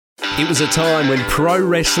It was a time when pro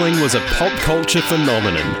wrestling was a pop culture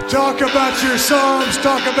phenomenon. Talk about your Psalms,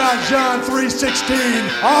 talk about John 3:16.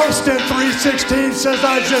 Austin 3:16 says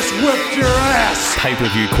I just whipped your ass.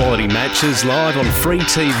 Pay-per-view quality matches live on free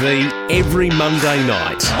TV every Monday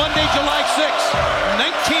night. Monday, July 6,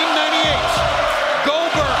 1998.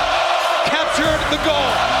 Goldberg captured the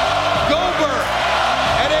gold. Goldberg,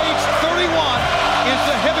 at age 31, is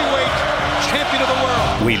the heavyweight champion of the world.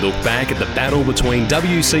 We look back at the battle between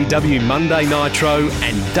WCW Monday Nitro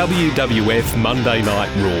and WWF Monday Night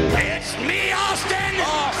Raw. It's me, Austin!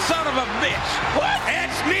 Oh, son of a bitch! What?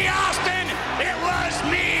 It's me, Austin! It was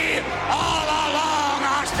me all along,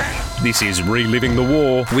 Austin! This is Reliving the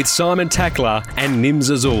War with Simon Tackler and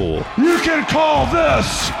Nims Azor. You can call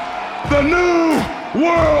this the New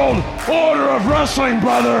World Order of Wrestling,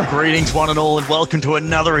 brother. Greetings, one and all, and welcome to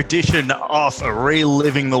another edition of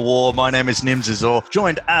Reliving the War. My name is Nims Azor,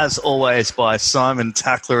 joined as always by Simon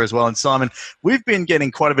Tackler as well. And Simon, we've been getting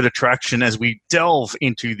quite a bit of traction as we delve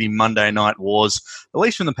into the Monday Night Wars, at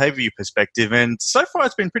least from the pay-per-view perspective. And so far,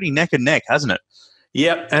 it's been pretty neck and neck, hasn't it?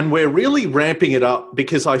 Yep, and we're really ramping it up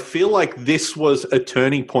because I feel like this was a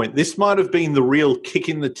turning point. This might have been the real kick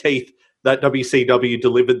in the teeth that WCW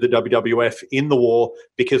delivered the WWF in the war,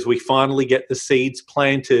 because we finally get the seeds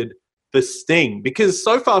planted for Sting. Because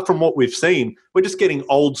so far from what we've seen, we're just getting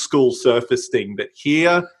old school surface Sting. But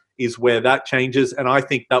here is where that changes, and I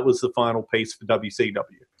think that was the final piece for WCW.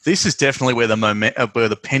 This is definitely where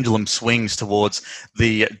the pendulum swings towards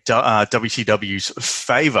the WCW's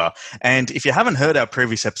favour. And if you haven't heard our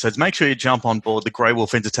previous episodes, make sure you jump on board the Grey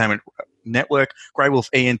Wolf Entertainment Network, Grey Wolf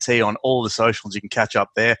ENT on all the socials. You can catch up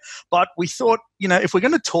there. But we thought, if we're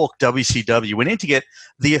going to talk WCW, we need to get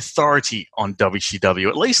the authority on WCW,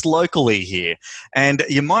 at least locally here. And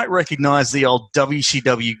you might recognise the old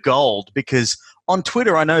WCW Gold, because on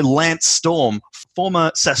Twitter, I know Lance Storm,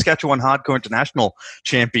 former Saskatchewan Hardcore International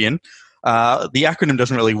champion. The acronym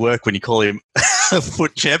doesn't really work when you call him a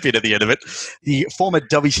foot champion at the end of it. The former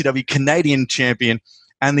WCW Canadian champion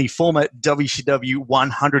and the former WCW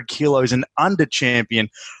 100 kilos and under champion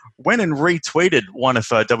went and retweeted one of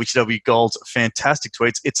WCW Gold's fantastic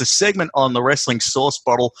tweets. It's a segment on the Wrestling Source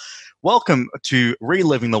Bottle. Welcome to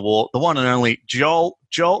Reliving the War, the one and only Joel.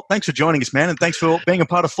 Joel, thanks for joining us, man, and thanks for being a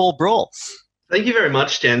part of Fall Brawl. Thank you very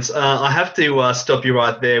much, gents. I have to stop you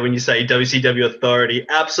right there when you say WCW Authority.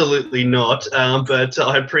 Absolutely not, but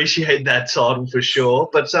I appreciate that title for sure.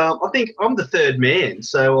 But I think I'm the third man,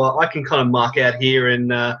 so I can kind of mark out here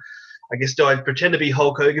and I guess, do I pretend to be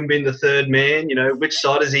Hulk Hogan being the third man? Which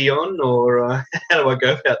side is he on, or how do I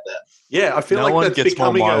go about that? Yeah, I feel no like one that's gets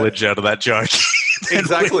more becoming mileage out of that joke.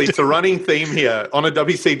 Exactly. It's a running theme here. On a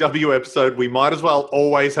WCW episode, we might as well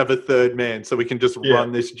always have a third man so we can just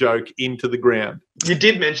run this joke into the ground. You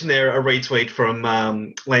did mention there a retweet from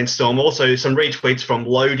Lance Storm. Also, some retweets from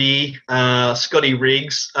Lodi, Scotty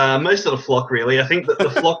Riggs, most of the flock, really. I think that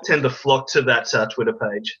the flock tend to flock to that Twitter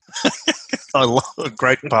page. I love a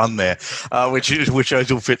great pun there, which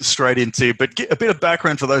will fit straight into. But a bit of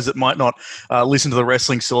background for those that might not listen to the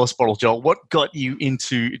Wrestling Source Bottle, Joel. What got you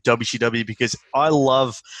into WCW? Because I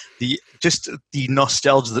love the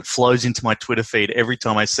nostalgia that flows into my Twitter feed every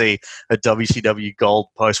time I see a WCW Gold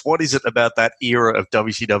post. What is it about that era of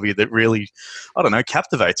WCW that really,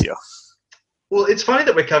 captivates you? Well, it's funny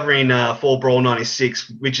that we're covering Fall Brawl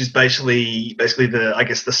 96, which is basically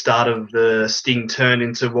the start of the Sting turn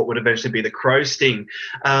into what would eventually be the Crow Sting.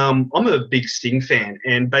 I'm a big Sting fan,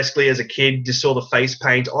 and basically as a kid just saw the face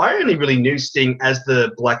paint. I only really knew Sting as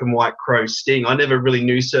the black and white Crow Sting. I never really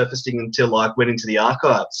knew Surfer Sting until I went into the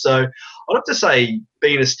archives. So I'd have to say,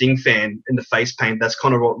 being a Sting fan in the face paint, that's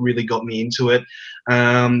kind of what really got me into it.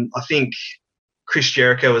 I think Chris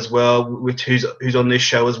Jericho as well, who's on this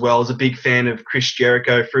show as well, is a big fan of Chris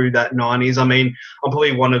Jericho through that 90s. I mean, I'm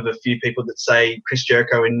probably one of the few people that say Chris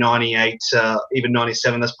Jericho in 98, even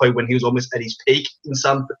 97, that's probably when he was almost at his peak in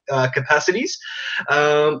some capacities.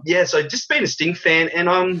 So just being a Sting fan, and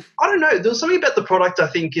I don't know, there was something about the product, I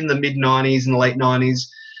think, in the mid-90s and the late 90s.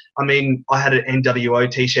 I mean, I had an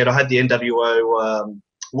NWO T-shirt. I had the NWO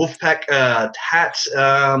Wolfpack hat.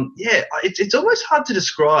 It's almost hard to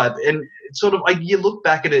describe, and it's sort of you look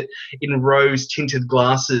back at it in rose-tinted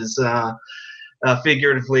glasses,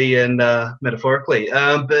 figuratively and metaphorically.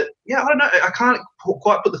 But yeah, I don't know. I can't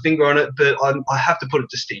quite put the finger on it, but I have to put it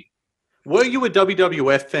to Sting. Were you a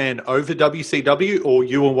WWF fan over WCW, or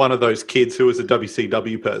you were one of those kids who was a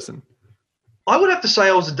WCW person? I would have to say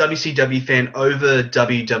I was a WCW fan over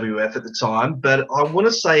WWF at the time, but I want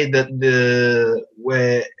to say that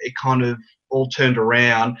where it kind of all turned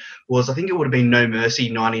around was, I think it would have been No Mercy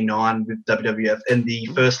 99 with WWF and the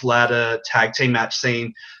first ladder tag team match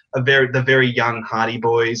scene the very young Hardy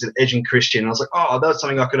Boys and Edge and Christian. I was like, oh, that's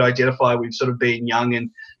something I could identify with, sort of being young and,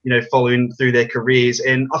 you know, following through their careers.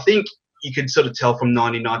 And I think you could sort of tell from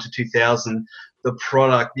 99 to 2000, the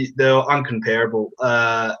product, they were uncomparable.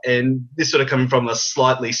 And this sort of coming from a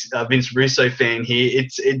slightly Vince Russo fan here,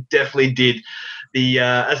 it definitely did.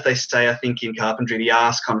 As they say, I think in carpentry, the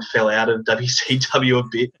arse kind of fell out of WCW a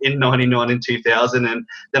bit in 99 and 2000, and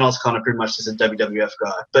then I was kind of pretty much just a WWF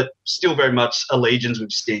guy, but still very much allegiance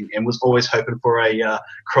with Sting, and was always hoping for a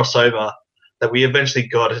crossover that we eventually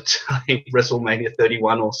got at, I think, WrestleMania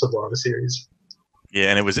 31 or Survivor Series. Yeah,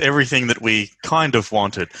 and it was everything that we kind of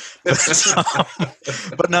wanted.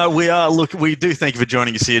 But no, we do thank you for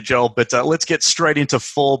joining us here, Joel. But let's get straight into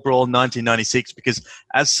Fall Brawl 1996, because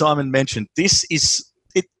as Simon mentioned,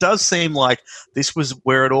 it does seem like this was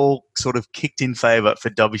where it all sort of kicked in favour for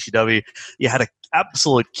WCW. You had an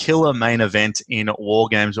absolute killer main event in War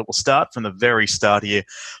Games. But we'll start from the very start here.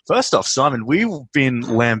 First off, Simon, we've been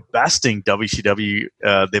lambasting WCW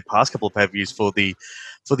their past couple of pay-per-views for the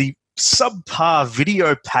subpar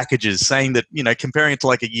video packages, saying that, you know, comparing it to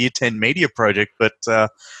like a Year 10 media project. But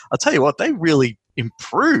I'll tell you what, they really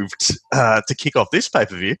improved to kick off this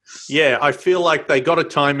pay-per-view. Yeah, I feel like they got a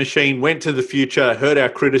time machine, went to the future, heard our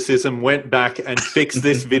criticism, went back and fixed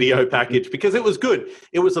this video package, because it was good.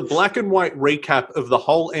 It was a black and white recap of the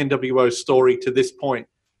whole NWO story to this point.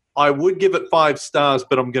 I would give it 5 stars,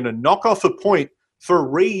 but I'm going to knock off a point for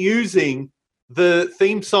reusing the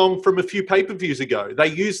theme song from a few pay-per-views ago. They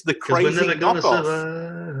used the crazy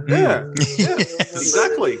knockoff. Yeah,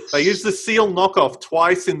 exactly. They used the Seal knockoff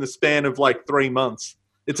twice in the span of like 3 months.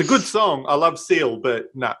 It's a good song. I love Seal, but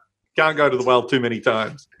can't go to the well too many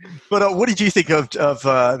times. But what did you think of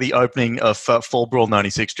the opening of Fall Brawl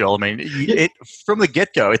 96, Joel? I mean, from the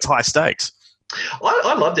get-go, it's high stakes.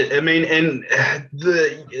 I loved it. I mean, and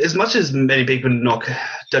as much as many people knock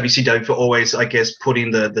WCW for always, I guess,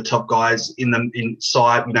 putting the top guys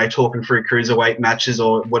inside, you know, talking through cruiserweight matches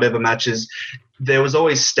or whatever matches, there was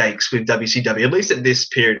always stakes with WCW, at least at this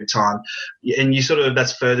period of time. And you sort of,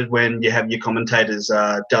 that's furthered when you have your commentators,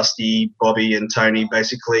 Dusty, Bobby, and Tony,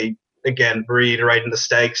 basically, again, reiterating the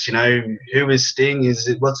stakes. You know, who is Sting?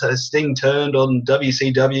 What's Sting turned on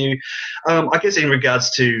WCW? I guess in regards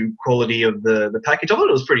to quality of the package, I thought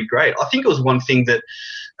it was pretty great. I think it was one thing that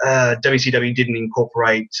WCW didn't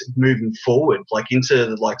incorporate moving forward, like into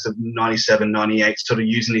the likes of 97, 98, sort of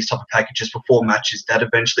using these type of packages for 4 matches that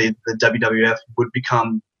eventually the WWF would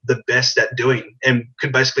become the best at doing, and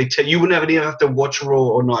could basically tell you wouldn't even have to watch Raw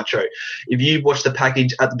or Nitro. If you watched the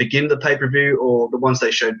package at the beginning of the pay-per-view or the ones they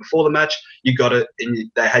showed before the match, you got it,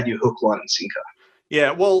 and they had you hook, line, and sinker. Yeah,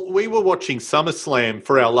 well, we were watching SummerSlam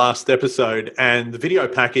for our last episode, and the video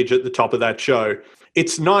package at the top of that show,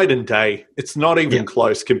 it's night and day. It's not even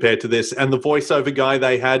close compared to this. And the voiceover guy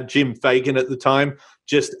they had, Jim Fagan at the time,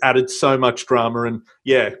 just added so much drama. And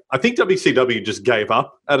yeah, I think WCW just gave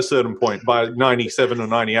up at a certain point. By 97 or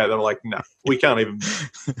 98, they were like, no, we can't even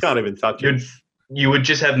touch it. You would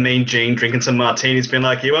just have Mean Gene drinking some martinis, being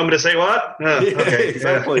like, "You want me to say what?" Okay,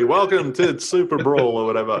 exactly. Welcome to Super Brawl or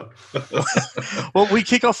whatever. Well, we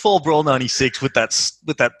kick off Fall Brawl 96 with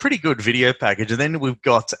that pretty good video package, and then we've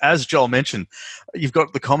got, as Joel mentioned, you've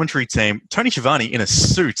got the commentary team, Tony Schiavone in a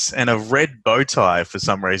suit and a red bow tie for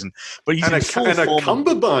some reason, but he's in full formal. A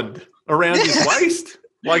cummerbund around his waist,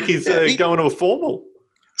 like he's going to a formal.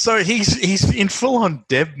 So he's in full-on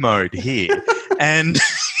Deb mode here, and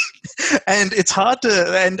it's hard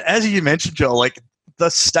to, and as you mentioned, Joel, like the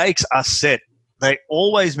stakes are set. They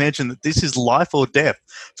always mention that this is life or death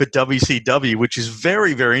for WCW, which is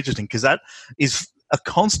very, very interesting because that is a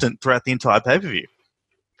constant throughout the entire pay-per-view.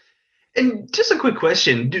 And just a quick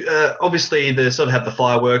question. Obviously, they sort of have the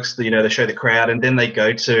fireworks, they show the crowd, and then they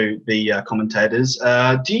go to the commentators.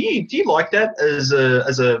 Do you like that as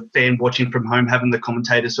a fan watching from home, having the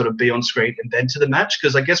commentators sort of be on screen and then to the match?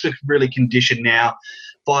 Because I guess we're really conditioned now,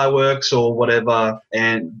 fireworks or whatever,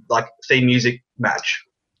 and like theme music match.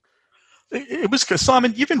 It was good.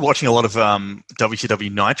 Simon, you've been watching a lot of WCW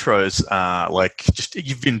Nitros,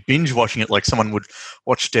 you've been binge watching it like someone would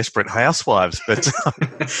watch Desperate Housewives, but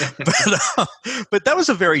that was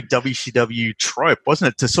a very WCW trope,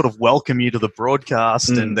 wasn't it? To sort of welcome you to the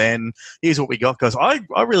broadcast, and then here's what we got, guys. I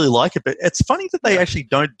really like it, but it's funny that they actually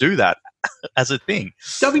don't do that as a thing.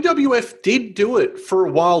 WWF did do it for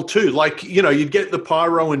a while too. Like, you'd get the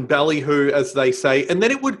pyro and ballyhoo, as they say, and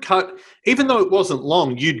then it would cut. Even though it wasn't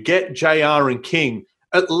long, you'd get JR and King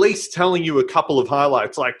at least telling you a couple of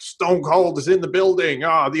highlights, like Stone Cold is in the building,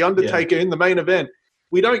 The Undertaker in the main event.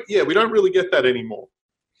 We don't really get that anymore.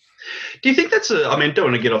 Do you think that's I mean,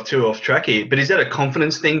 don't want to get too off track here, but is that a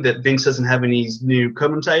confidence thing that Vince doesn't have any new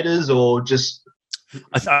commentators, or just?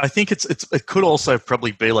 I think it could also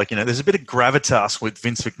probably be like, there's a bit of gravitas with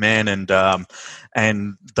Vince McMahon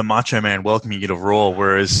and the Macho Man welcoming you to Raw,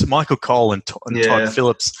 whereas Michael Cole and Todd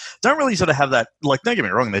Phillips don't really sort of have that. Like, don't get me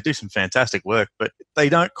wrong, they do some fantastic work, but they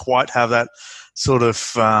don't quite have that sort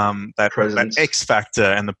of that X factor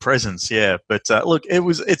and the presence. Yeah, but look,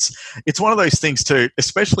 it's one of those things too,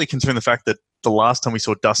 especially considering the fact that the last time we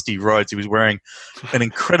saw Dusty Rhodes, he was wearing an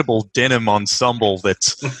incredible denim ensemble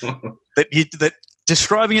that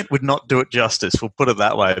describing it would not do it justice, we'll put it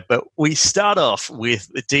that way. But we start off with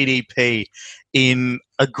DDP in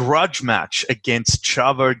a grudge match against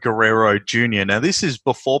Chavo Guerrero Jr. Now, this is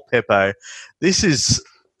before Pepe. This is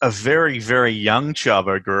a very, very young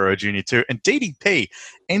Chavo Guerrero Jr. too. And DDP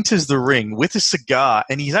enters the ring with a cigar,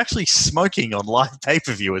 and he's actually smoking on live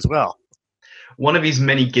pay-per-view as well. One of his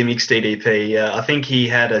many gimmicks, DDP. I think he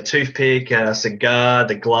had a toothpick, a cigar,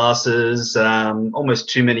 the glasses, almost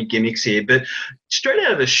too many gimmicks here. But straight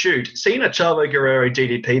out of the chute, seeing a Chavo Guerrero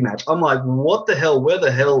DDP match, I'm like, what the hell? Where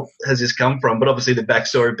the hell has this come from? But obviously the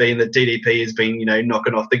backstory being that DDP has been,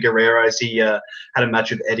 knocking off the Guerreros. He had a match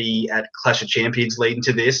with Eddie at Clash of Champions leading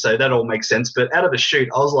to this, so that all makes sense. But out of the chute,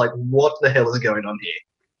 I was like, what the hell is going on here?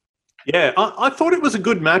 Yeah, I thought it was a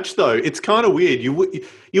good match, though. It's kind of weird. You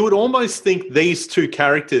would almost think these two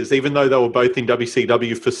characters, even though they were both in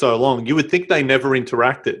WCW for so long, you would think they never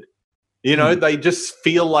interacted. They just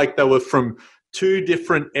feel like they were from two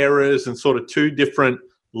different eras and sort of two different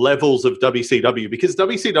levels of WCW, because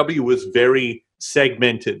WCW was very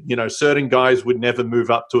segmented. Certain guys would never move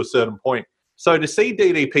up to a certain point. So to see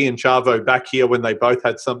DDP and Chavo back here when they both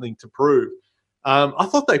had something to prove, I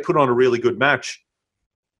thought they put on a really good match.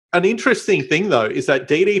 An interesting thing, though, is that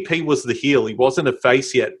DDP was the heel. He wasn't a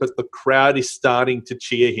face yet, but the crowd is starting to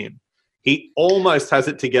cheer him. He almost has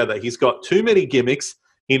it together. He's got too many gimmicks.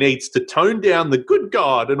 He needs to tone down the good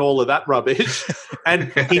God and all of that rubbish.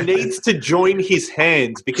 And he needs to join his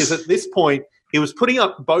hands, because at this point, he was putting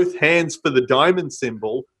up both hands for the diamond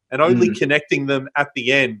symbol and only connecting them at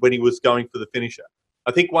the end when he was going for the finisher.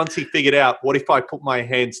 I think once he figured out, what if I put my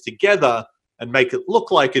hands together and make it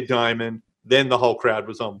look like a diamond, then the whole crowd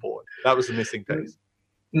was on board. That was the missing piece.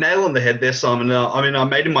 Nail on the head there, Simon. I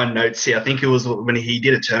made in my notes here, I think it was when he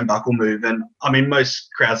did a turnbuckle move. And, most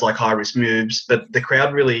crowds like high-risk moves, but the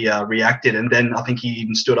crowd really reacted. And then I think he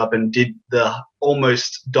even stood up and did the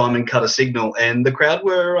almost diamond cutter signal. And the crowd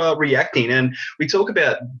were reacting. And we talk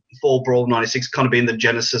about Fall Brawl 96 kind of being the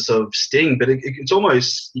genesis of Sting, but it's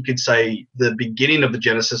almost, you could say, the beginning of the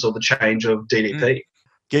genesis or the change of DDP.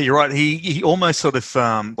 Yeah, you're right. He almost sort of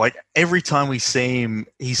like every time we see him,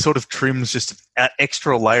 he sort of trims just an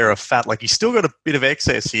extra layer of fat. Like he's still got a bit of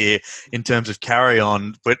excess here in terms of carry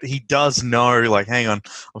on, but he does know, like, hang on,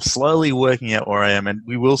 I'm slowly working out where I am, and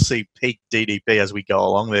we will see peak DDP as we go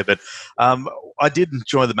along there. But I did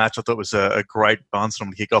enjoy the match. I thought it was a great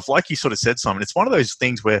barnstorm to kick off. Like you sort of said, Simon, it's one of those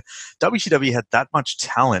things where WCW had that much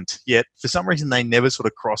talent, yet for some reason they never sort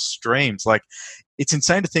of crossed streams. Like, it's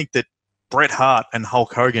insane to think that Bret Hart and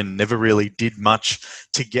Hulk Hogan never really did much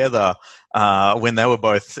together when they were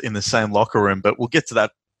both in the same locker room. But we'll get to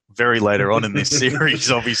that very later on in this series,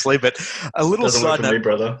 obviously. But a little side note, me,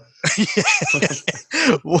 brother.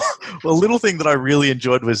 Well, a little thing that I really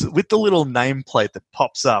enjoyed was with the little nameplate that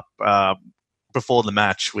pops up before the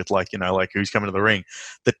match with, like, who's coming to the ring.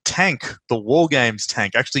 The tank, the War Games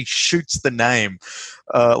tank, actually shoots the name,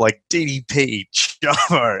 like DDP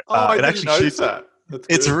Chavo. I it didn't actually notice shoots that.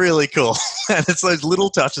 It's really cool. And it's those little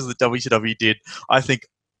touches that WCW did, I think,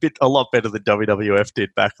 a lot better than WWF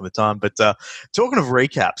did back in the time. But talking of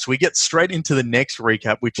recaps, we get straight into the next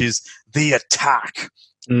recap, which is The Attack.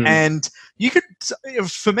 And you could,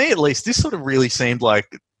 for me at least, this sort of really seemed like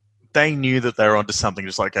they knew that they were onto something.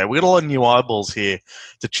 Just like, okay, we got a lot of new eyeballs here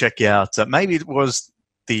to check out. Maybe it was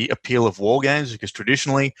the appeal of War Games, because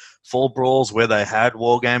traditionally Fall Brawls where they had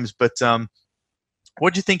War Games. But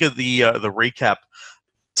what do you think of the recap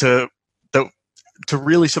to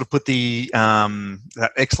really sort of put the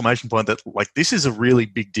that exclamation point that, like, this is a really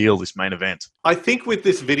big deal, this main event? I think with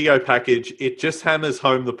this video package, it just hammers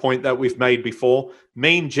home the point that we've made before.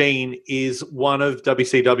 Mean Gene is one of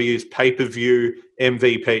WCW's pay-per-view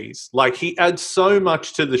MVPs. Like, he adds so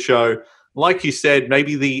much to the show. Like you said,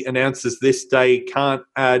 maybe the announcers this day can't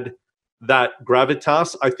add that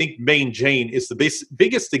gravitas. I think Mean Gene is the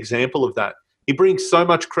biggest example of that. He brings so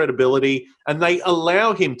much credibility, and they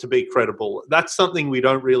allow him to be credible. That's something we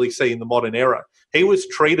don't really see in the modern era. He was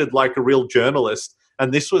treated like a real journalist,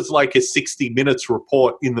 and this was like a 60 Minutes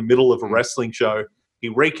report in the middle of a wrestling show. He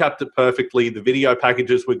recapped it perfectly. The video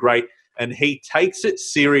packages were great, and he takes it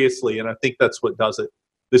seriously, and I think that's what does it.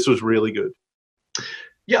 This was really good.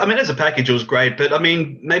 Yeah, I mean, as a package, it was great. But, I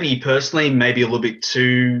mean, maybe personally, maybe a little bit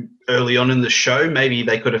too early on in the show. Maybe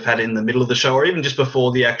they could have had it in the middle of the show or even just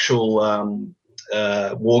before the actual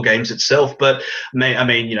War Games itself. But, I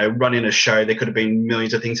mean, you know, running a show, there could have been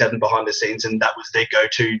millions of things happening behind the scenes, and that was their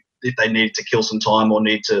go-to if they needed to kill some time or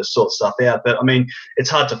need to sort stuff out. But, I mean,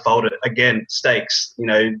 it's hard to fault it. Again, stakes, you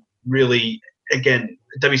know, really, again,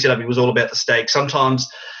 WCW was all about the stakes. Sometimes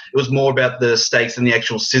it was more about the stakes than the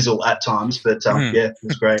actual sizzle at times, but yeah, it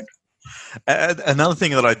was great. Another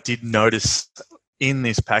thing that I did notice in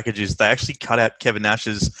this package is they actually cut out Kevin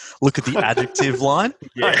Nash's look at the adjective line.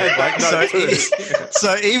 Yeah,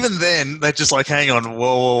 so even then, they're just like, hang on,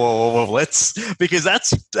 whoa, because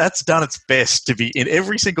that's done its best to be in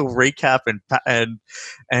every single recap and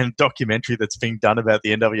documentary that's being done about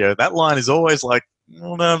the NWO. That line is always like,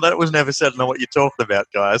 well, no, that was never said. I know what you're talking about,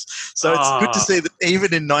 guys. So it's good to see that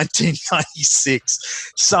even in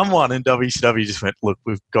 1996, someone in WCW just went, look,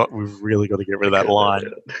 we've really got to get rid of that line.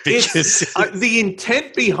 Because the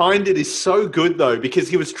intent behind it is so good, though, because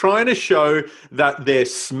he was trying to show that they're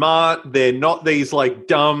smart. They're not these like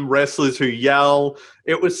dumb wrestlers who yell.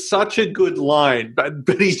 It was such a good line, but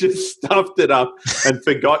he just stuffed it up and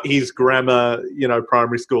forgot his grammar, you know,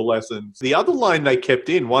 primary school lessons. The other line they kept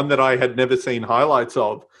in, one that I had never seen highlights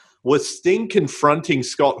of, was Sting confronting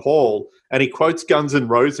Scott Hall, and he quotes Guns N'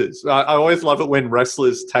 Roses. I always love it when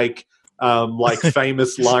wrestlers take like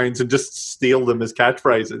famous lines and just steal them as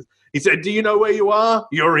catchphrases. He said, "Do you know where you are?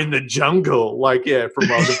 You're in the jungle." Like, yeah, from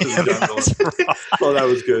Welcome to the Jungle. Right. Well, that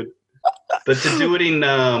was good. But to do it in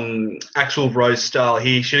actual Rose style,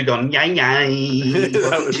 he should have gone, yang, yang, like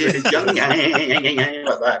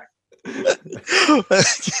that.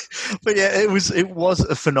 But yeah, it was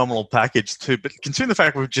a phenomenal package too. But considering the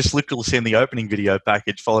fact we've just literally seen the opening video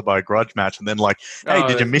package followed by a grudge match, and then like, hey,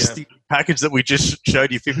 did you miss the package that we just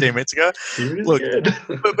showed you 15 minutes ago? Really Look, good.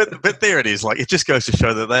 but there it is. Like, it just goes to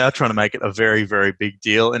show that they are trying to make it a very, very big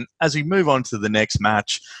deal. And as we move on to the next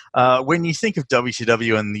match, when you think of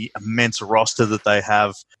WCW and the immense roster that they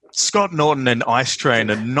have, Scott Norton and Ice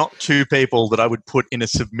Train are not two people that I would put in a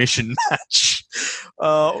submission match.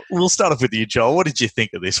 We'll start off with you, Joel. What did you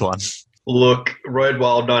think of this one? Look, Road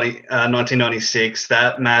Wild 1996,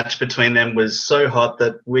 that match between them was so hot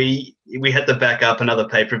that we had to back up another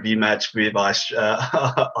pay-per-view match with Ice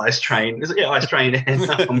Train. Ice Train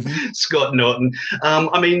and Scott Norton.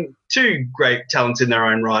 I mean, two great talents in their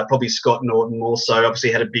own right. Probably Scott Norton more so.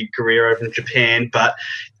 Obviously had a big career over in Japan, but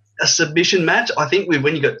a submission match, I think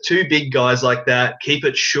when you got two big guys like that, keep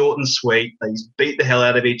it short and sweet. They beat the hell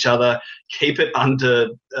out of each other. Keep it under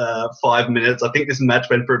 5 minutes. I think this match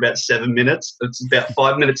went for about 7 minutes. It's about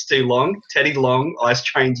 5 minutes too long. Teddy Long, Ice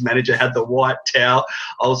Train's manager, had the white towel.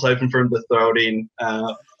 I was hoping for him to throw it in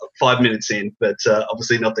 5 minutes in, but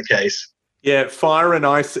obviously not the case. Yeah, fire and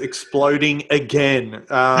ice exploding again.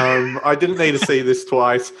 I didn't need to see this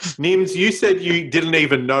twice. Nims, you said you didn't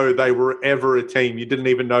even know they were ever a team. You didn't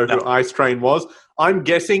even know who Ice Train was. I'm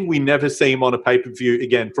guessing we never see him on a pay-per-view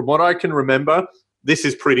again. From what I can remember, this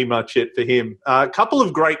is pretty much it for him. A couple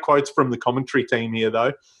of great quotes from the commentary team here,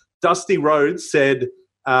 though. Dusty Rhodes said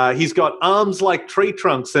he's got arms like tree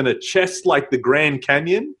trunks and a chest like the Grand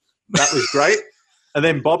Canyon. That was great. And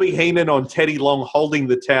then Bobby Heenan on Teddy Long holding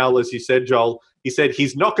the towel, as you said, Joel. He said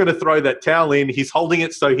he's not going to throw that towel in. He's holding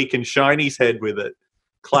it so he can shine his head with it.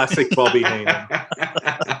 Classic Bobby Heenan.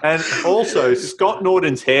 And also, Scott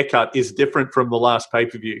Norton's haircut is different from the last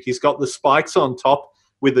pay-per-view. He's got the spikes on top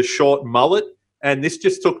with a short mullet. And this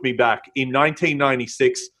just took me back. In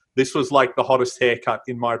 1996, this was like the hottest haircut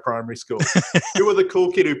in my primary school. You were the cool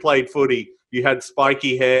kid who played footy. You had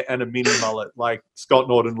spiky hair and a mini mullet. Like, Scott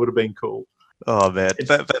Norton would have been cool. Oh, man,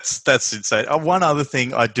 that's insane. One other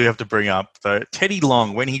thing I do have to bring up, though, Teddy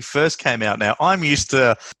Long, when he first came out, now I'm used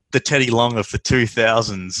to the Teddy Long of the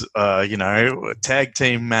 2000s, tag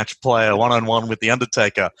team match player, one-on-one with The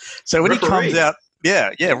Undertaker. So when referee. He comes out,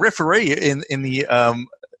 referee in the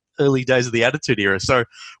early days of the Attitude Era. So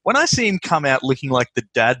when I see him come out looking like the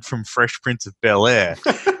dad from Fresh Prince of Bel-Air,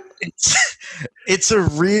 it's a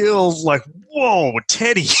real, like, whoa,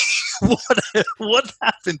 Teddy. What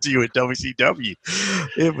happened to you at WCW?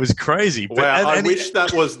 It was crazy. Well, I wish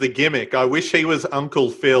that was the gimmick. I wish he was Uncle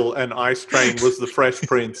Phil and Ice Train was the Fresh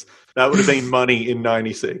Prince. That would have been money in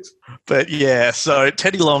 96. But yeah, so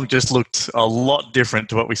Teddy Long just looked a lot different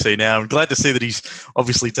to what we see now. I'm glad to see that he's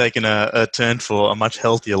obviously taken a turn for a much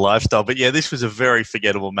healthier lifestyle. But yeah, this was a very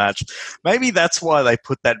forgettable match. Maybe that's why they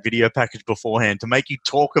put that video package beforehand, to make you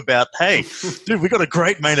talk about, hey, dude, we got a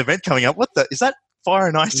great main event coming up. What the is that? Fire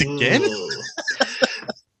and Ice again?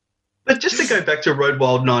 But just to go back to Road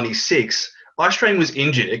Wild 96, Ice Train was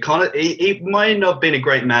injured. It might not have been a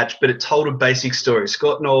great match, but it told a basic story.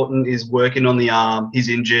 Scott Norton is working on the arm. He's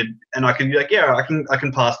injured, and I can be like, yeah, I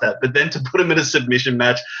can pass that. But then to put him in a submission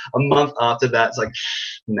match a month after that, it's like,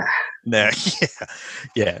 nah. No,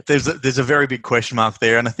 yeah. There's a very big question mark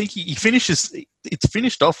there, and I think he finishes. It's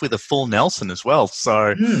finished off with a full Nelson as well,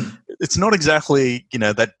 so it's not exactly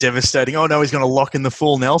that devastating. Oh no, he's going to lock in the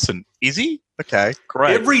full Nelson. Is he? Okay,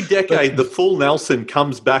 great. Every decade, the full Nelson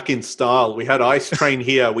comes back in style. We had Ice Train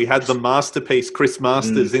here. We had the masterpiece Chris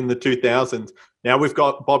Masters in the 2000s. Now we've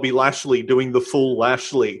got Bobby Lashley doing the full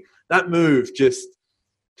Lashley. That move just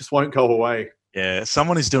won't go away. Yeah,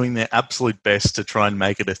 someone is doing their absolute best to try and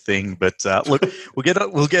make it a thing. But look,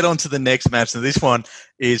 we'll get on to the next match. So this one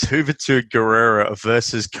is Juventud Guerrera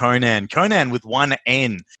versus Konnan. Konnan with one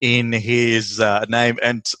N in his name.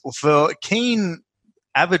 And for keen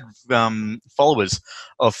avid followers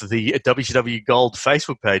of the WCW Gold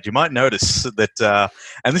Facebook page, you might notice that,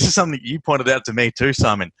 and this is something that you pointed out to me too,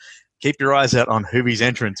 Simon, keep your eyes out on Juvi's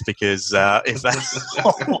entrance because if that's...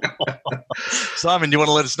 Simon, do you want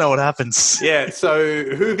to let us know what happens? Yeah, so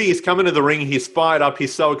Juvi is coming to the ring. He's fired up.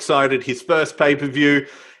 He's so excited. His first pay-per-view.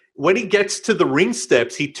 When he gets to the ring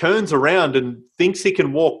steps, he turns around and thinks he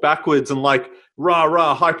can walk backwards and rah,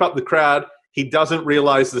 rah, hype up the crowd. He doesn't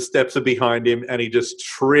realize the steps are behind him, and he just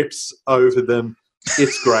trips over them.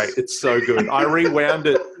 It's great. It's so good. I rewound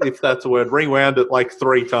it, if that's a word,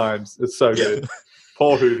 3 times. It's so good.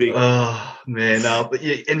 Poor Juvi. Oh, man. But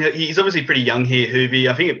yeah, and he's obviously pretty young here, Juvi.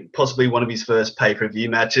 I think it possibly one of his first pay-per-view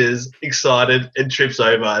matches. Excited and trips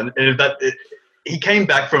over. And he came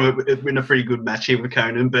back from it in a pretty good match here with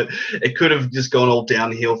Konnan, but it could have just gone all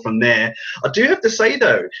downhill from there. I do have to say,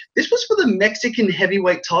 though, this was for the Mexican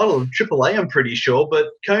heavyweight title of AAA, I'm pretty sure, but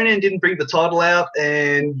Konnan didn't bring the title out,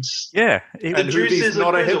 and... Yeah. And Juvi's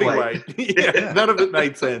not a heavyweight. Yeah, none of it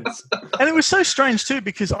made sense. And it was so strange, too,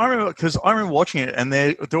 because I remember watching it, and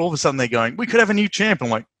they're all of a sudden they're going, we could have a new champ. I'm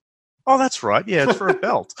like, oh, that's right. Yeah, it's for a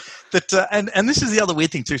belt. But and this is the other weird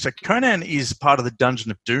thing too. So Konnan is part of the Dungeon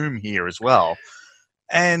of Doom here as well,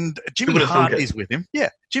 and Jimmy Hart is with him. Yeah,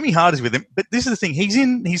 Jimmy Hart is with him. But this is the thing: he's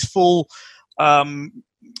in his full, the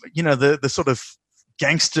sort of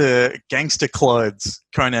gangster clothes.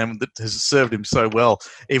 Konnan that has served him so well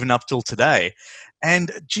even up till today,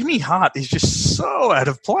 and Jimmy Hart is just so out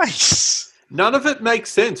of place. None of it makes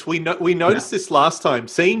sense. We noticed this last time.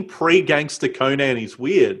 Seeing pre-gangster Konnan is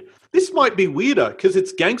weird. This might be weirder because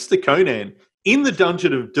it's Gangster Konnan in the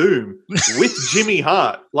Dungeon of Doom with Jimmy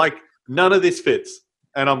Hart. None of this fits.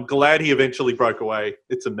 And I'm glad he eventually broke away.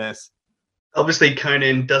 It's a mess. Obviously,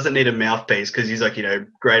 Konnan doesn't need a mouthpiece because he's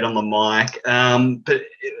great on the mic. But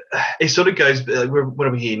it sort of goes, what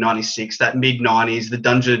are we here, 96, that mid-90s, the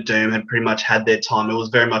Dungeon of Doom had pretty much had their time. It was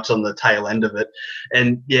very much on the tail end of it.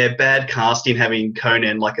 And, yeah, bad casting having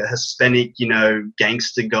Konnan, like a Hispanic,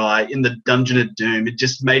 gangster guy in the Dungeon of Doom. It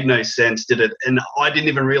just made no sense, did it? And I didn't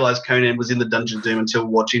even realize Konnan was in the Dungeon of Doom until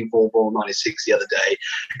watching Fall Brawl 96 the other day.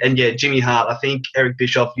 And, yeah, Jimmy Hart, I think Eric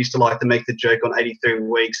Bischoff used to like to make the joke on 83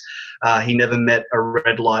 Weeks. He never met a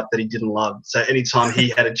red light that he didn't love. So anytime he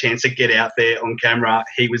had a chance to get out there on camera,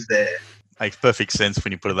 he was there. Makes perfect sense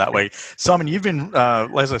when you put it that way. Simon, you've been,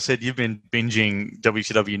 as I said, you've been binging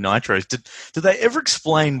WCW Nitros. Did they ever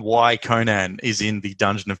explain why Konnan is in the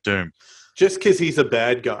Dungeon of Doom? Just because he's a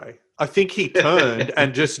bad guy. I think he turned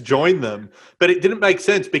and just joined them. But it didn't make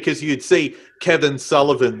sense because you'd see Kevin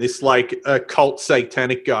Sullivan, this a cult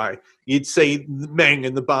satanic guy. You'd see Meng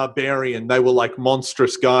and the Barbarian. They were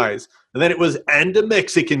monstrous guys. And then it was, and a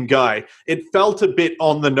Mexican guy. It felt a bit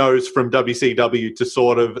on the nose from WCW to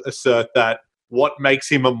sort of assert that what makes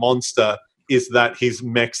him a monster is that he's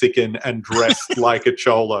Mexican and dressed like a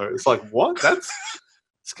cholo. It's what?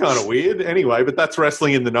 It's kind of weird. Anyway, but that's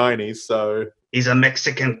wrestling in the 90s, so... He's a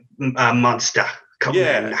Mexican monster. Come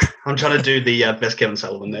on. I'm trying to do the best Kevin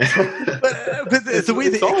Sullivan there. but it's a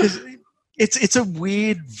weird thing. It's a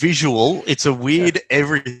weird visual. It's a weird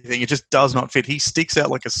everything. It just does not fit. He sticks out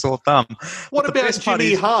like a sore thumb. What about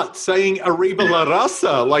Jimmy Hart saying Arriba La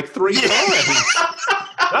Raza 3 times?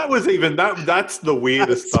 That was that's the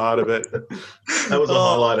weirdest part of it. That was a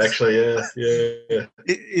highlight, actually, yeah.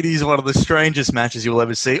 It is one of the strangest matches you'll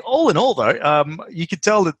ever see. All in all, though, you could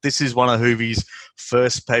tell that this is one of Juvi's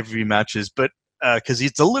first pay-per-view matches, but because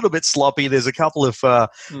it's a little bit sloppy. There's a couple of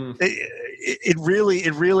it really,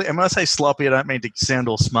 and when I say sloppy, I don't mean to sound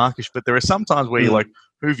all smarkish, but there are some times where you're like,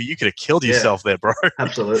 Juvi, you could have killed yourself there, bro.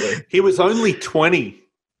 Absolutely. He was only 20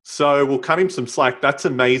 So we'll cut him some slack. That's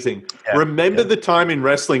amazing. Remember the time in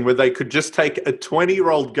wrestling where they could just take a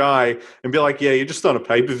 20-year-old guy and be like, yeah, you're just on a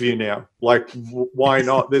pay-per-view now. Like, why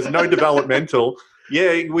not? There's no developmental.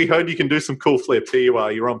 Yeah, we heard you can do some cool flips. Here you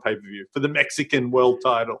are. You're on pay-per-view for the Mexican world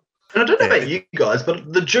title. And I don't know about you guys,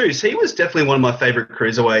 but the Juice, he was definitely one of my favourite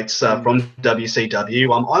cruiserweights from WCW.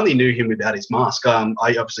 I only knew him without his mask. I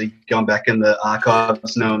obviously, going back in the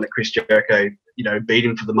archives, knowing that Chris Jericho, beat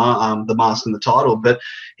him for the mask and the title. But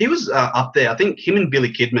he was up there. I think him and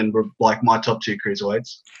Billy Kidman were like my top 2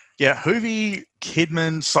 cruiserweights. Yeah, Hoovy,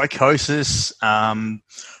 Kidman, Psychosis,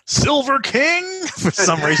 Silver King, for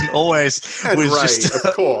some reason, always and was Ray, just...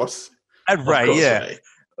 of course. And Ray, Of course, yeah. Ray.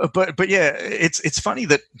 But yeah, it's funny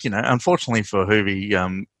that, unfortunately for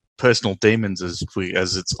Hoovy, personal demons, as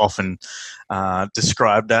it's often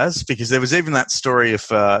described as, because there was even that story of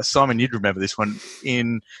Simon, you'd remember this one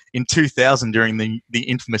in 2000 during the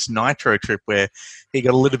infamous Nitro trip where he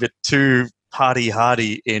got a little bit too party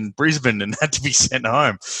hardy in Brisbane and had to be sent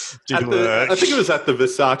home. I think it was at the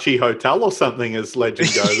Versace Hotel or something, as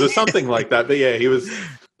legend goes, or something like that. But yeah,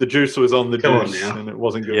 the juice was on the juice, and it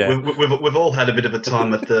wasn't good. Yeah. We've all had a bit of a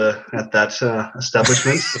time at that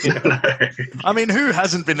establishment. I mean, who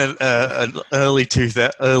hasn't been an early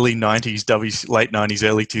 90s, late 90s,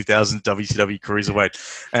 early 2000s WCW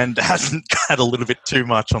cruiserweight and hasn't had a little bit too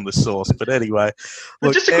much on the sauce? But anyway,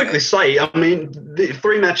 look, just to quickly say, I mean, the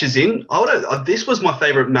 3 matches in, this was my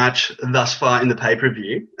favourite match thus far in the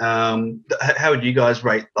pay-per-view. How would you guys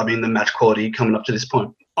rate, the match quality coming up to this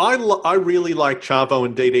point? I really like Chavo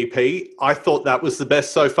and DDP. I thought that was the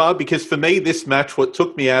best so far because for me, this match, what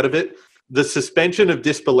took me out of it, the suspension of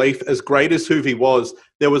disbelief, as great as Hoovy was,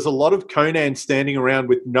 there was a lot of Conan standing around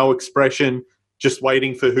with no expression, just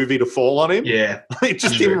waiting for Hoovy to fall on him. Yeah.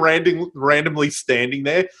 Just him randomly standing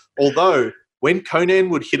there. Although, when Conan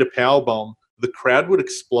would hit a powerbomb, the crowd would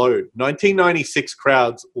explode. 1996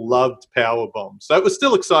 crowds loved powerbombs. So it was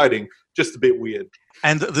still exciting, just a bit weird.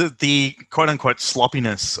 And the quote-unquote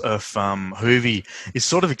sloppiness of Hoovy is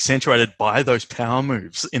sort of accentuated by those power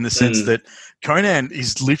moves in the sense that Conan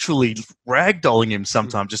is literally ragdolling him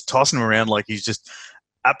sometimes, just tossing him around like he's just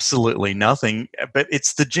absolutely nothing. But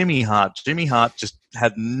it's the Jimmy Hart. Jimmy Hart just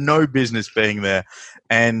had no business being there,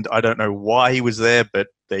 and I don't know why he was there, but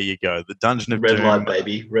there you go. The Dungeon of Red Doom. light,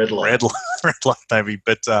 baby. Red light. Red light, baby.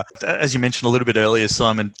 But as you mentioned a little bit earlier,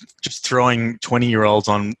 Simon, just throwing 20-year-olds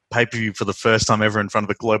on pay-per-view for the first time ever in front of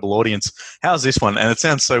a global audience. How's this one? And it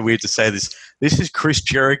sounds so weird to say this. This is Chris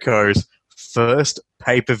Jericho's first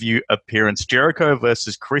pay-per-view appearance. Jericho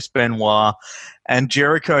versus Chris Benoit. And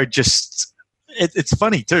Jericho just... It's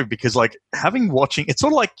funny too because it's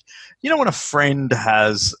sort of like, when a friend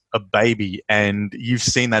has a baby and you've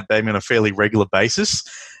seen that baby on a fairly regular basis,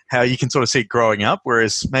 how you can sort of see it growing up,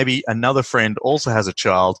 whereas maybe another friend also has a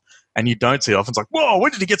child and you don't see it often. It's like, whoa,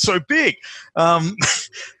 when did he get so big?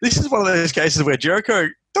 This is one of those cases where Jericho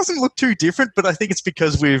doesn't look too different, but I think it's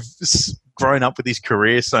because we've grown up with his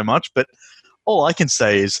career so much. But all I can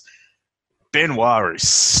say is Benoit is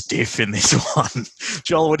stiff in this one.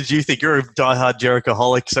 Joel, what did you think? You're a diehard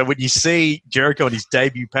Jericho-holic. So when you see Jericho in his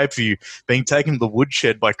debut pay-per-view being taken to the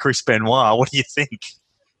woodshed by Chris Benoit, what do you think?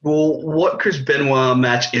 Well, what Chris Benoit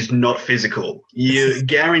match is not physical? You're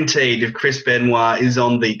guaranteed if Chris Benoit is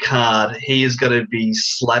on the card, he is going to be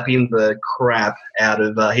slapping the crap out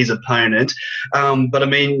of his opponent.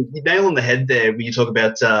 But, you nail on the head there when you talk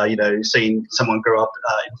about, seeing someone grow up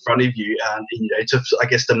in front of you,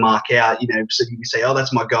 to mark out, so you can say, oh,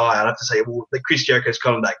 that's my guy. I'd have to say, well, Chris Jericho's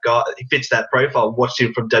kind of that guy. He fits that profile. Watched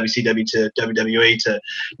him from WCW to WWE to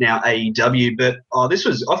now AEW. But I thought this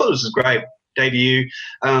was great. Debut.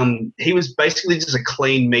 He was basically just a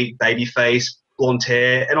clean meat babyface, blonde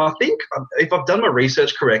hair, and I think if I've done my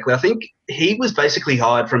research correctly, I think he was basically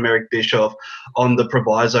hired from Eric Bischoff on the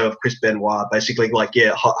proviso of Chris Benoit, basically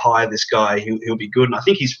hire this guy, he'll be good. And I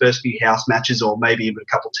think his first few house matches or maybe even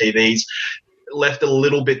a couple of TVs left a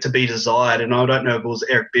little bit to be desired, and I don't know if it was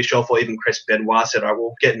Eric Bischoff or even Chris Benoit said, "I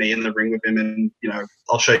will get me in the ring with him, and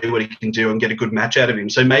I'll show you what he can do and get a good match out of him."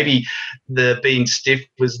 So maybe the being stiff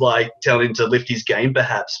was like telling him to lift his game,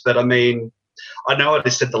 perhaps. But I know I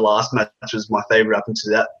just said the last match was my favorite up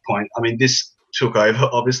until that point. This took over,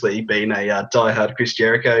 obviously, being a diehard Chris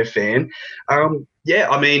Jericho fan. I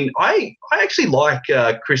actually like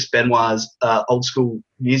Chris Benoit's old school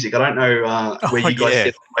music. I don't know where you guys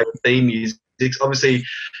get the theme music. Obviously,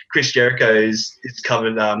 Chris Jericho is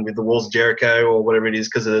covered with the Walls of Jericho or whatever it is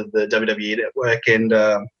because of the WWE Network and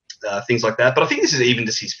things like that. But I think this is even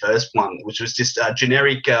just his first one, which was just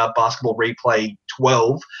generic Basketball Replay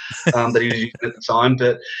 12 that he was using at the time.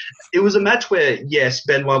 But it was a match where, yes,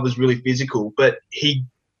 Benoit was really physical, but he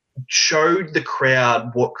showed the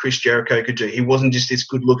crowd what Chris Jericho could do. He wasn't just this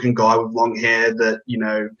good-looking guy with long hair that, you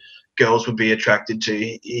know, girls would be attracted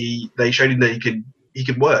to. They showed him that he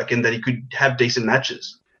could work and that he could have decent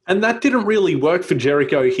matches. And that didn't really work for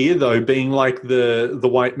Jericho here, though, being like the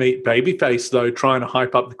white meat babyface, though, trying to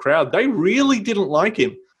hype up the crowd. They really didn't like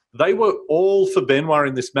him. They were all for Benoit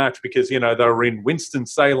in this match because, you know, they were in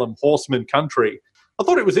Winston-Salem, Horseman country. I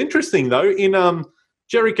thought it was interesting, though, in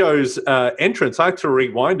Jericho's entrance. I had to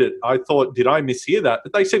rewind it. I thought, did I mishear that?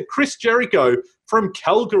 But they said Chris Jericho from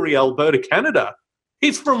Calgary, Alberta, Canada.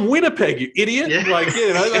 He's from Winnipeg, you idiot. Yeah. Like,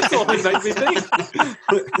 you know, that's all it made me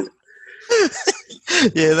think.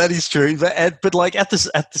 Yeah, that is true. But like at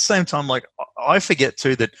the same time, like I forget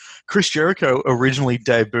too that Chris Jericho originally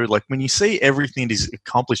debuted. Like when you see everything he's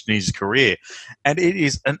accomplished in his career, and it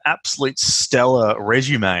is an absolute stellar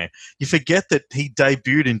resume, you forget that he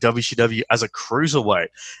debuted in WCW as a cruiserweight.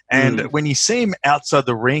 And when you see him outside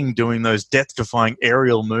the ring doing those death-defying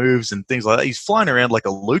aerial moves and things like that, he's flying around like a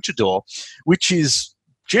luchador, which is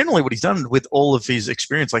generally what he's done with all of his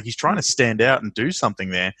experience. Like he's trying to stand out and do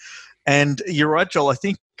something there. And you're right, Joel. I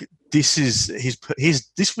think this is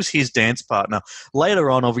this was his dance partner. Later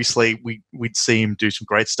on, obviously, we'd see him do some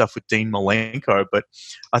great stuff with Dean Malenko. But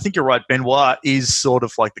I think you're right. Benoit is sort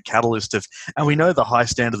of like the catalyst of, and we know the high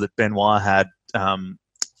standard that Benoit had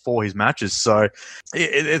for his matches. So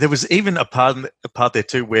there was even a part there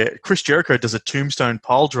too where Chris Jericho does a tombstone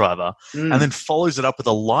pile driver and then follows it up with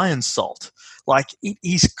a lion salt. Like it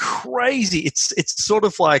is crazy. It's sort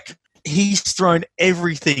of like he's thrown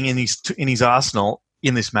everything in his arsenal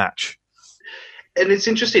in this match. And it's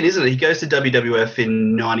interesting, isn't it? He goes to WWF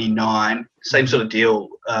in '99, same sort of deal.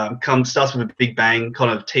 Starts with a big bang, kind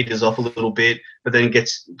of teeters off a little bit, but then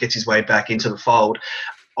gets his way back into the fold.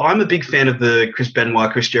 I'm a big fan of the Chris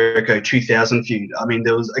Benoit, Chris Jericho 2000 feud. I mean,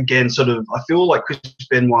 there was, again, sort of, I feel like Chris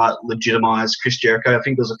Benoit legitimized Chris Jericho. I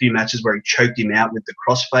think there was a few matches where he choked him out with the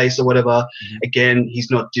crossface or whatever. Mm-hmm. Again, he's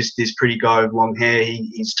not just this pretty guy with long hair.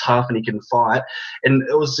 He's tough and he can fight. And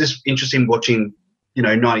it was just interesting watching, you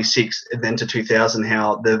know, 96 and then to 2000,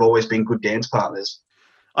 how they've always been good dance partners.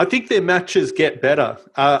 I think their matches get better.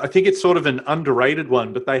 I think it's sort of an underrated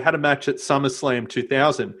one, but they had a match at SummerSlam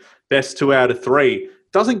 2000, best 2 out of 3.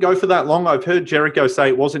 Doesn't go for that long. I've heard Jericho say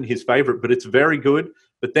it wasn't his favorite, but it's very good.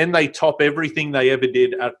 But then they top everything they ever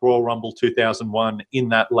did at Royal Rumble 2001 in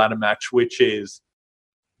that ladder match, which is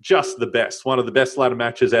just the best, one of the best ladder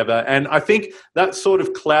matches ever. And I think that sort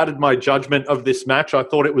of clouded my judgment of this match. I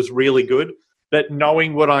thought it was really good, but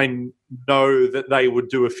knowing what I know that they would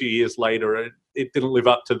do a few years later, it didn't live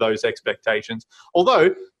up to those expectations.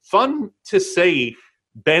 Although, fun to see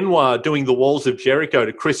Benoit doing the Walls of Jericho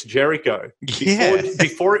to Chris Jericho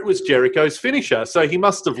before it was Jericho's finisher. So he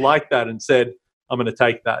must have liked that and said, I'm going to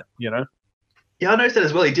take that, you know? Yeah, I noticed that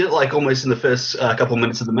as well. He did it like almost in the first couple of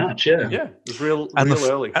minutes of the match, yeah. Yeah, it was real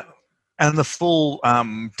early. And the full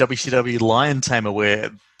WCW Lion Tamer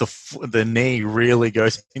where the knee really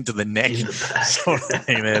goes into the neck sort of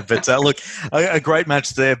thing there. But look, a great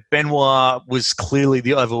match there. Benoit was clearly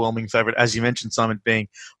the overwhelming favourite, as you mentioned, Simon, being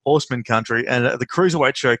Horseman country. And the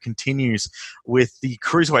Cruiserweight show continues with the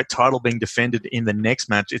Cruiserweight title being defended in the next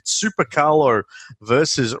match. It's Super Carlo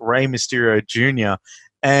versus Rey Mysterio Jr.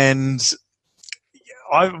 And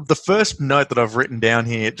the first note that I've written down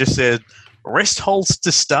here just said, rest holds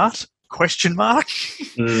to start? ?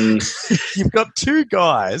 You've got two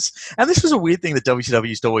guys, and this was a weird thing that WCW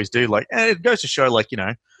used to always do. Like, and it goes to show, like, you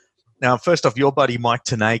know, now first off, your buddy Mike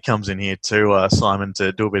Tenay comes in here too, Simon,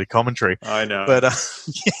 to do a bit of commentary. I know, but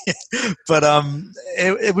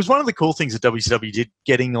it was one of the cool things that WCW did,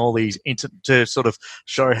 getting all these to sort of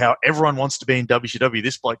show how everyone wants to be in WCW.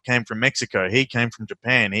 This bloke came from Mexico, he came from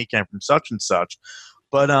Japan, he came from such and such.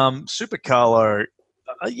 But Super Carlo.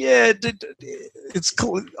 It's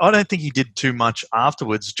cool. I don't think he did too much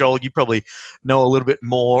afterwards. Joel, you probably know a little bit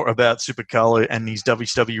more about Super Carlo and his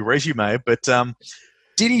WCW resume, but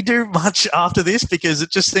did he do much after this? Because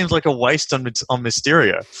it just seems like a waste on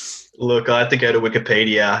Mysterio. Look, I have to go to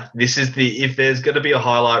Wikipedia. This is if there's going to be a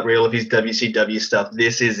highlight reel of his WCW stuff,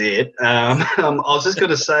 this is it. I was just going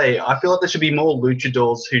to say, I feel like there should be more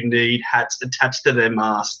luchadors who need hats attached to their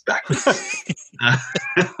masks backwards.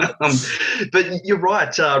 But you're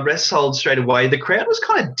right, rest hold straight away. The crowd was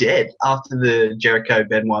kind of dead after the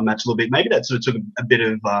Jericho-Benoit match a little bit. Maybe that sort of took a bit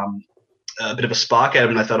of a spark out of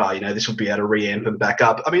them, and they thought, this will be able to re-amp and back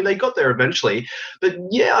up. I mean, they got there eventually. But,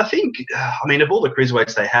 yeah, I think, of all the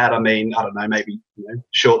cruiserweights they had, I don't know, maybe,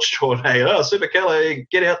 short, hey, Super Kelly,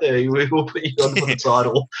 get out there. We'll put you on for the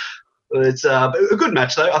title. But it's a good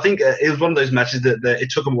match, though. I think it was one of those matches that it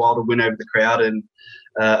took them a while to win over the crowd and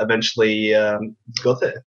eventually got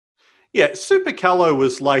there. Yeah, Super Callow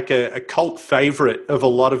was like a cult favorite of a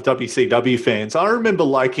lot of WCW fans. I remember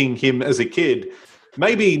liking him as a kid,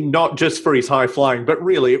 maybe not just for his high flying, but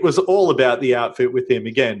really it was all about the outfit with him.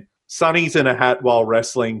 Again, sunnies in a hat while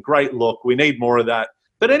wrestling, great look. We need more of that.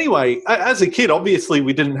 But anyway, as a kid, obviously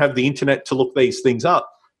we didn't have the internet to look these things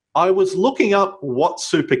up. I was looking up what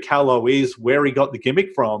Super Callow is, where he got the gimmick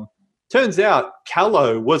from. Turns out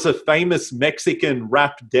Callow was a famous Mexican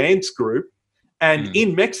rap dance group. And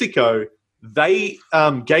in Mexico, they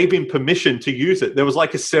gave him permission to use it. There was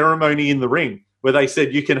like a ceremony in the ring where they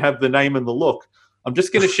said, you can have the name and the look. I'm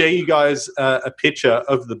just going to share you guys a picture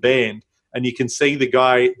of the band, and you can see the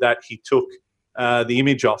guy that he took the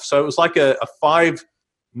image off. So it was like a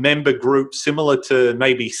 5-member group similar to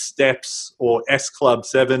maybe Steps or S Club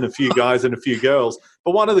 7, a few guys and a few girls.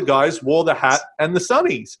 But one of the guys wore the hat and the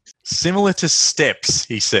sunnies. Similar to Steps,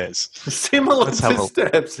 he says. Similar to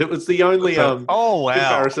Steps. It was the only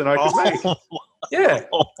comparison I could make. Yeah.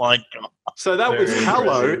 Oh, my God. So that was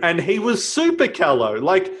Callow, and he was Super Callow.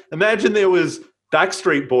 Like, imagine there was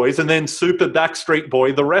Backstreet Boys and then Super Backstreet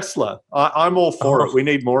Boy, the wrestler. I'm all for it. We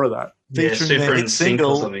need more of that. Featuring their hit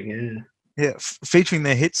single. Yeah, featuring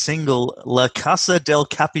their hit single La Casa del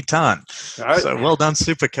Capitan. Right. So well done,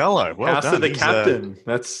 Super Callow. Well Casa done. the Captain.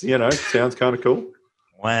 That's, sounds kind of cool.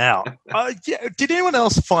 Wow. Did anyone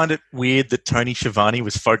else find it weird that Tony Schiavone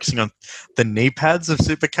was focusing on the knee pads of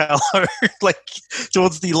Super Callow, like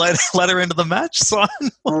towards the latter end of the match,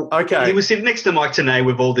 Simon? Okay. He was sitting next to Mike Tenay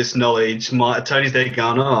with all this knowledge. Tony's there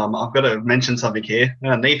going, I've got to mention something here.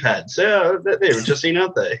 Knee pads. They're interesting,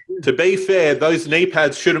 aren't they? To be fair, those knee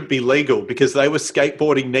pads shouldn't be legal because they were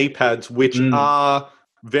skateboarding knee pads, which are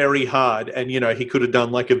very hard. And, he could have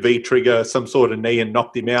done like a V-trigger, some sort of knee, and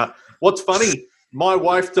knocked him out. What's funny, my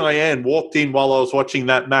wife, Diane, walked in while I was watching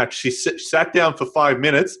that match. She sat down for 5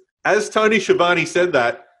 minutes. As Tony Schiavone said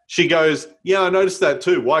that, she goes, yeah, I noticed that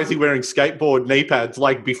too. Why is he wearing skateboard knee pads?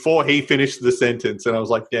 Like before he finished the sentence. And I was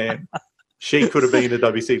like, damn, she could have been a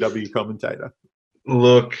WCW commentator.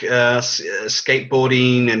 Look,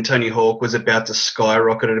 skateboarding and Tony Hawk was about to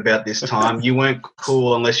skyrocket at about this time. You weren't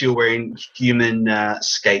cool unless you were wearing human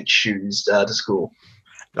skate shoes to school.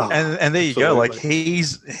 Oh, and there you go. Like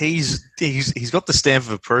he's got the stamp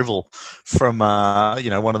of approval from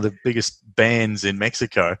one of the biggest bands in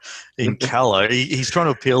Mexico, in Callow. He's trying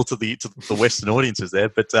to appeal to the Western audiences there.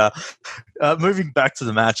 But moving back to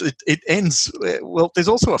the match, it ends well. There's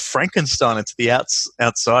also a Frankenstein into the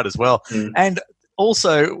outside as well, and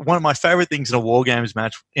also one of my favorite things in a War Games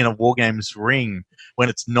match, in a War Games ring, when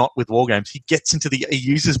it's not with War Games, he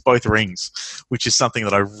uses both rings, which is something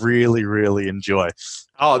that I really, really enjoy.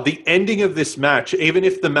 Oh, the ending of this match, even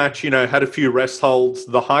if the match, had a few rest holds,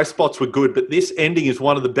 the high spots were good, but this ending is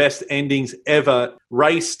one of the best endings ever.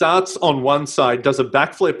 Ray starts on one side, does a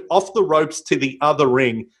backflip off the ropes to the other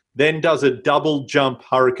ring, then does a double jump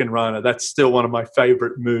Hurricane Rana. That's still one of my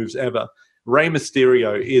favorite moves ever. Rey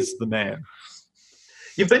Mysterio is the man.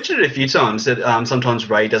 You've mentioned it a few times that sometimes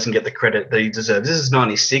Ray doesn't get the credit that he deserves. This is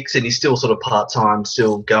 96 and he's still sort of part-time,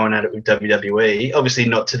 still going at it with WWE. Obviously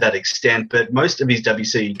not to that extent, but most of his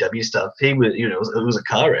WCW stuff, he was, it was a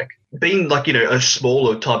car wreck. Being like, a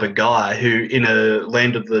smaller type of guy who in a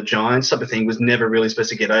Land of the Giants type of thing was never really supposed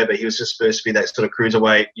to get over. He was just supposed to be that sort of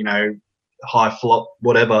cruiserweight, high flop,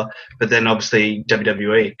 whatever. But then obviously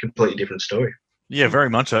WWE, completely different story. Yeah, very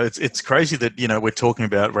much so. It's crazy that, we're talking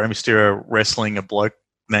about Rey Mysterio wrestling a bloke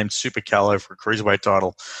named Super Callow for a cruiserweight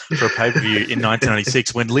title for a pay-per-view in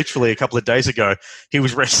 1996 when literally a couple of days ago he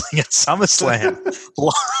was wrestling at SummerSlam.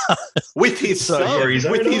 with his son,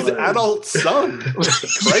 with his adult son.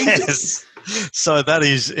 Crazy. Yes. So that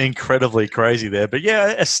is incredibly crazy there. But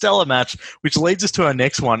yeah, a stellar match, which leads us to our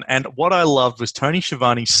next one. And what I loved was Tony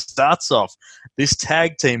Schiavone starts off this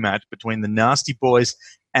tag team match between the Nasty Boys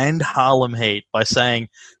and Harlem Heat by saying,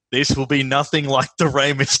 this will be nothing like the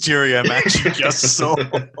Rey Mysterio match you just saw.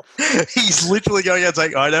 He's literally going out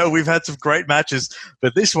saying, I know we've had some great matches,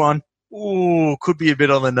 but this one, could be a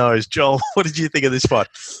bit on the nose. Joel, what did you think of this one?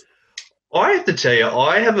 I have to tell you,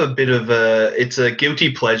 I have a bit of it's a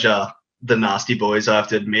guilty pleasure, the Nasty Boys, I have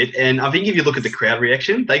to admit. And I think if you look at the crowd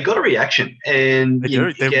reaction, they got a reaction. And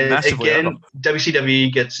again,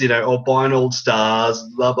 WCW gets, buying old stars,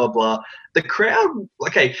 blah, blah, blah. The crowd,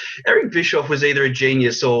 okay, Eric Bischoff was either a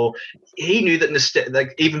genius or he knew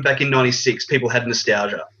that even back in 96, people had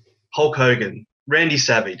nostalgia. Hulk Hogan, Randy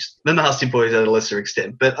Savage, the Nasty Boys at a lesser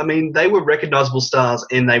extent. But, I mean, they were recognizable stars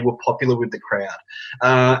and they were popular with the crowd.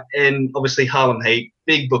 And obviously Harlem Heat,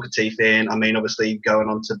 big Booker T fan. I mean, obviously going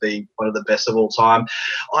on to be one of the best of all time.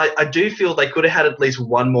 I do feel they could have had at least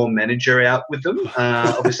one more manager out with them.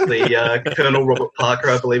 Obviously, Colonel Robert Parker,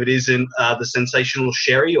 I believe it is, in the sensational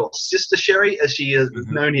Sherry, or Sister Sherry, as she is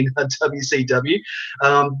known in WCW.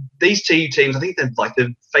 These two teams, I think they've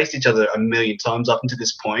faced each other a million times up until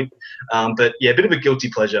this point. But yeah, a bit of a guilty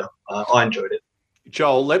pleasure. I enjoyed it.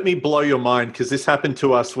 Joel, let me blow your mind, because this happened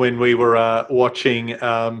to us when we were watching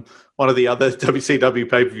one of the other WCW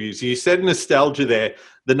pay-per-views. You said nostalgia there.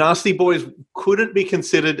 The Nasty Boys couldn't be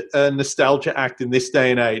considered a nostalgia act in this day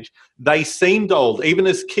and age. They seemed old. Even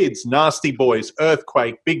as kids, Nasty Boys,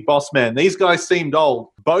 Earthquake, Big Boss Man, these guys seemed old.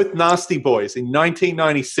 Both Nasty Boys in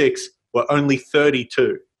 1996 were only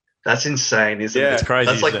 32. That's insane, isn't it? It's crazy.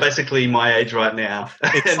 That's like basically my age right now.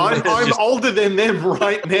 I'm older than them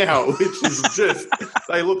right now, which is just,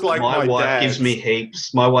 they look like my wife dads. gives me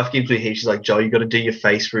heaps. My wife gives me heaps. She's like, Joel, you got to do your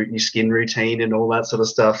your skin routine and all that sort of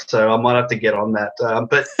stuff. So I might have to get on that.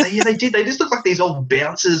 But yeah, they did. They just look like these old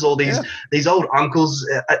bouncers or these old uncles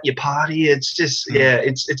at your party. It's just,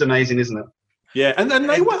 it's amazing, isn't it? Yeah, and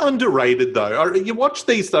they were underrated, though. You watch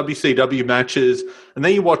these WCW matches, and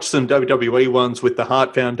then you watch some WWE ones with the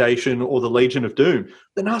Hart Foundation or the Legion of Doom.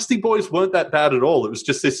 The Nasty Boys weren't that bad at all. It was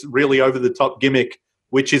just this really over-the-top gimmick,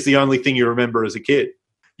 which is the only thing you remember as a kid.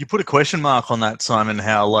 You put a question mark on that, Simon,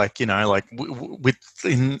 how, in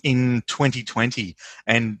 2020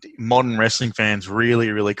 and modern wrestling fans really,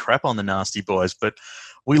 really crap on the Nasty Boys, but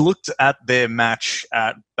we looked at their match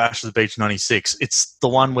at Bash of the Beach 96. It's the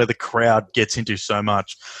one where the crowd gets into so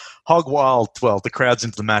much. Hog Wild, well, the crowd's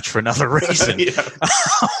into the match for another reason.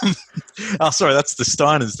 Sorry, that's the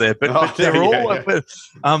Steiners there. But they're all...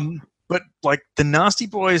 But like the Nasty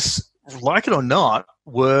Boys, like it or not,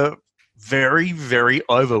 were very, very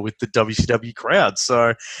over with the WCW crowd.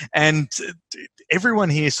 So, and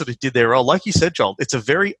everyone here sort of did their role. Like you said, Joel, it's a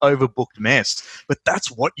very overbooked mess, but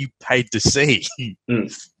that's what you paid to see.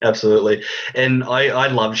 Absolutely. And I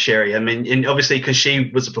love Sherry. I mean, and obviously because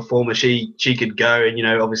she was a performer, she could go and,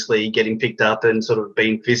 obviously getting picked up and sort of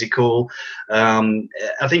being physical.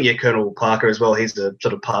 I think, Colonel Parker as well, he's a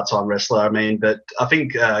sort of part-time wrestler. I mean, but I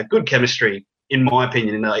think good chemistry, in my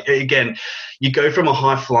opinion. And again, you go from a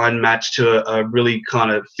high-flying match to a really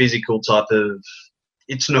kind of physical type of,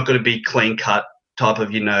 it's not going to be clean-cut type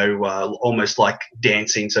of, almost like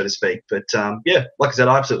dancing, so to speak. But, like I said,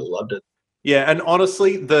 I absolutely loved it. Yeah, and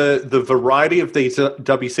honestly, the variety of these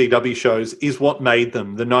WCW shows is what made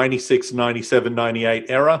them. The 96, 97, 98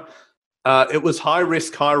 era, it was high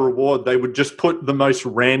risk, high reward. They would just put the most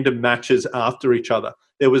random matches after each other.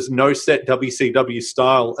 There was no set WCW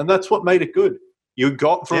style, and that's what made it good. You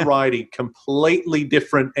got variety, completely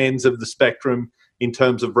different ends of the spectrum in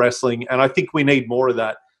terms of wrestling, and I think we need more of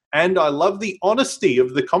that. And I love the honesty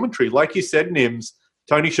of the commentary. Like you said, Nims,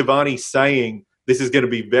 Tony Schiavone saying this is going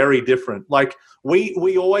to be very different. Like, we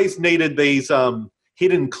always needed these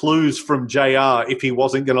hidden clues from JR if he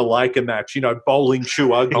wasn't going to like a match, bowling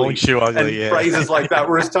shoe ugly. Bowling shoe ugly, and phrases like that.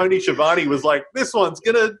 Whereas Tony Schiavone was like, this one's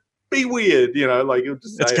going to be weird, like he'll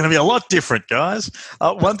just say it's going to be a lot different, guys.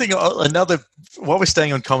 One thing, while we're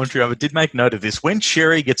staying on commentary, I did make note of this. When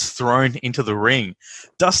Sherry gets thrown into the ring,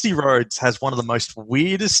 Dusty Rhodes has one of the most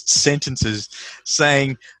weirdest sentences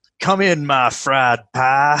saying, "Come in, my fried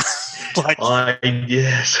pie."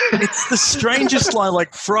 Yes. It's the strangest line.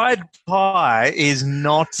 Like, fried pie is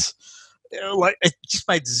not... it just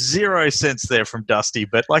made zero sense there from Dusty.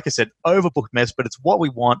 But like I said, overbooked mess, but it's what we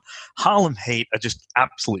want. Harlem Heat are just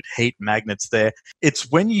absolute heat magnets there. It's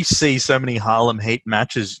when you see so many Harlem Heat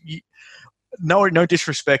matches, no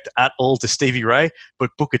disrespect at all to Stevie Ray,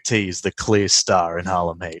 but Booker T is the clear star in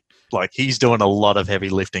Harlem Heat. Like, he's doing a lot of heavy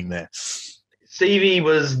lifting there. Stevie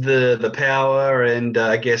was the power, and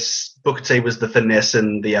I guess Booker T was the finesse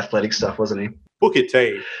and the athletic stuff, wasn't he? Booker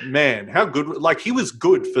T, man, how good. Like, he was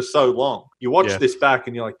good for so long. You watch this back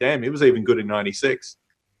and you're like, damn, he was even good in 96.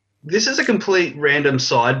 This is a complete random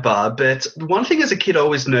sidebar, but one thing as a kid I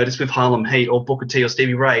always noticed with Harlem Heat or Booker T or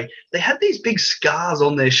Stevie Ray, they had these big scars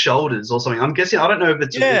on their shoulders or something. I'm guessing, I don't know if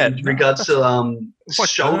it's in regards to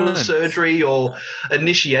shoulder surgery or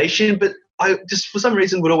initiation, but I just, for some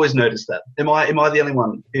reason, would always notice that. Am I the only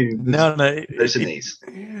one who noticing these?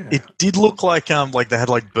 It did look like they had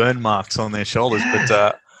like burn marks on their shoulders,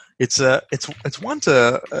 but it's one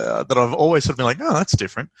that I've always sort of been like, oh, that's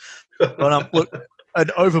different. But look, an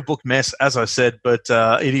overbooked mess, as I said, but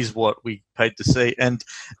it is what we paid to see. And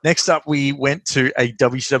next up, we went to a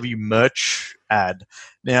WCW merch ad.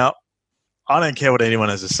 Now, I don't care what anyone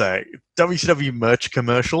has to say. WCW merch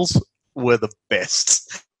commercials were the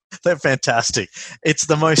best. They're fantastic. It's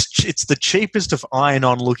the cheapest of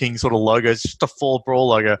iron-on looking sort of logos, just a Fall Brawl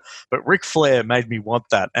logo. But Ric Flair made me want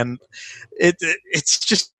that, and it's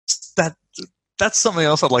just that. That's something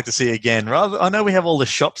else I'd like to see again. I know we have all the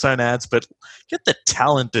Shop Zone ads, but get the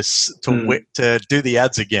talent to do the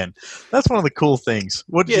ads again. That's one of the cool things.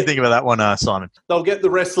 What did you think about that one, Simon? They'll get the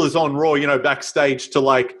wrestlers on Raw, backstage to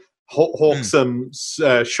like hawk some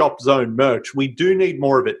Shop Zone merch. We do need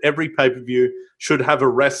more of it. Every pay-per-view should have a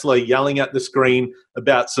wrestler yelling at the screen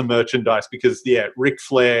about some merchandise because, Ric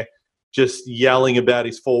Flair just yelling about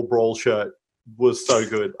his Fall Brawl shirt was so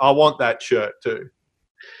good. I want that shirt too.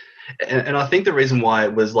 And I think the reason why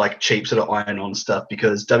it was like cheap sort of iron-on stuff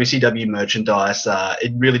because WCW merchandise,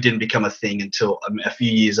 it really didn't become a thing until a few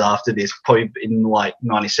years after this, probably in like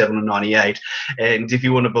 97 or 98. And if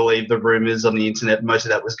you want to believe the rumors on the internet, most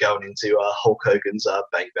of that was going into Hulk Hogan's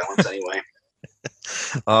bank balance anyway.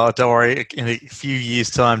 Oh, don't worry. In a few years'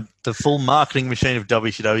 time, the full marketing machine of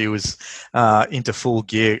WCW was into full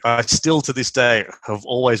gear. I still, to this day, have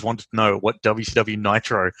always wanted to know what WCW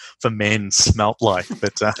Nitro for men smelt like.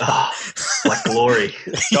 But like glory.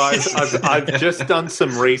 Guys, I've just done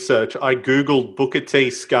some research. I Googled Booker T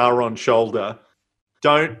scar on shoulder.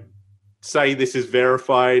 Don't say this is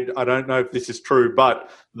verified. I don't know if this is true, but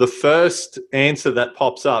the first answer that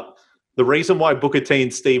pops up, the reason why Booker T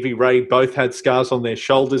and Stevie Ray both had scars on their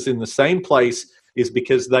shoulders in the same place is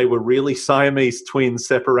because they were really Siamese twins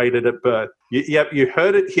separated at birth. Yep, you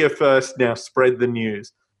heard it here first. Now spread the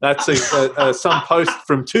news. That's some post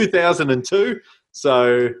from 2002,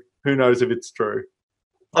 so who knows if it's true.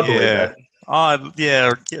 I believe that.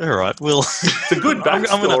 Yeah, all right. Well, it's a good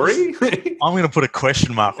backstory. I'm going to put a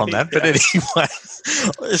question mark on that. But anyway,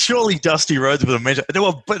 surely Dusty Rhodes would have mentioned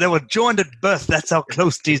they were joined at birth. That's how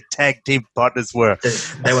close these tag team partners were.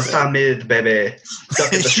 They were family, baby.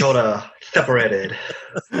 Stuck at the shoulder, separated.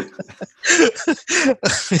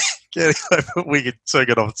 We could so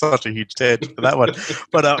get off such a huge tangent for that one.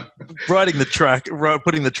 But putting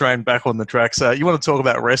the train back on the tracks, you want to talk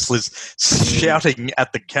about wrestlers shouting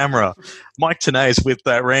at the camera. Mike Tenay is with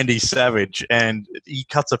Randy Savage, and he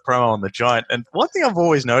cuts a promo on the Giant. And one thing I've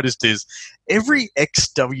always noticed is every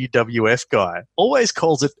ex-WWF guy always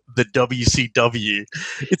calls it the WCW.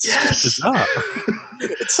 It's just bizarre.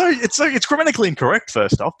 It's grammatically incorrect,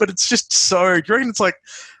 first off, but it's just so. Do you reckon it's like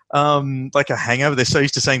a hangover? They're so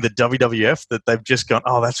used to saying the WWF that they've just gone,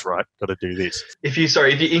 oh, that's right, got to do this. If you're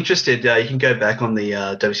interested, you can go back on the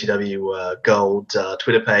WCW Gold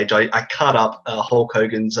Twitter page. I cut up Hulk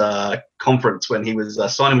Hogan's conference when he was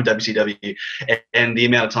signing with WCW, and the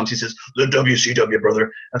amount of times he says, the WCW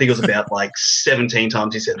brother. I think it was about like 17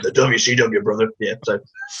 times he said, the WCW brother. Yeah, so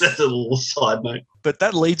that's a little side note. But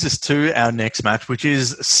that leads us to our next match, which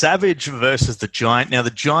is Savage versus the Giant. Now,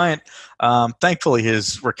 the Giant, thankfully,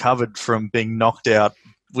 has recovered from being knocked out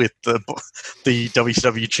with the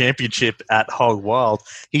WCW Championship at Hog Wild.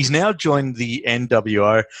 He's now joined the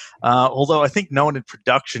NWO, although I think no one in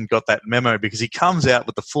production got that memo because he comes out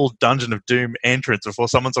with the full Dungeon of Doom entrance before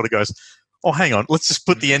someone sort of goes, oh, hang on, let's just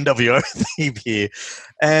put the NWO theme here.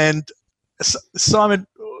 And Simon,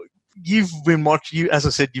 you've been watching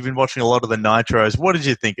a lot of the Nitros. What did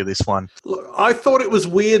you think of this one? I thought it was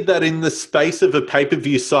weird that in the space of a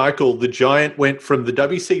pay-per-view cycle, the Giant went from the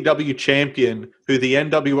WCW champion, who the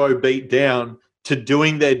NWO beat down, to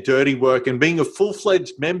doing their dirty work and being a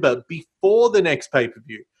full-fledged member before the next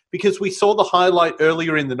pay-per-view. Because we saw the highlight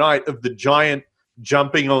earlier in the night of the Giant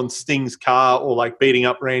jumping on Sting's car or like beating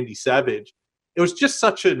up Randy Savage. It was just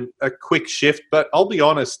such a quick shift. But I'll be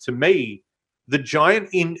honest, to me, the Giant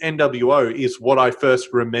in NWO is what I first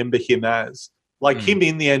remember him as. Like him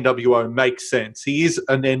in the NWO makes sense. He is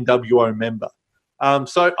an NWO member.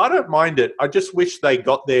 So I don't mind it. I just wish they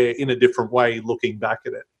got there in a different way looking back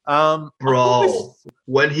at it. Bro,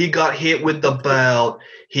 when he got hit with the belt,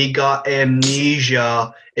 he got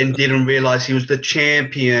amnesia and didn't realize he was the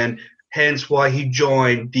champion, hence why he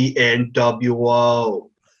joined the NWO.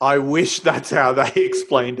 I wish that's how they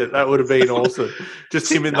explained it. That would have been awesome.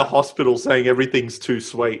 Just him in the hospital saying everything's too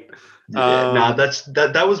sweet.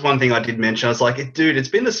 That was one thing I did mention. I was like, dude, it's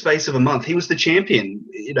been the space of a month. He was the champion.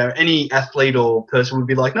 You know, any athlete or person would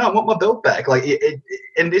be like, no, I want my belt back. Like,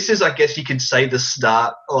 and this is, I guess you could say, the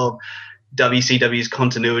start of WCW's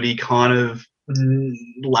continuity kind of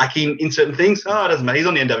lacking in certain things. Oh, it doesn't matter. He's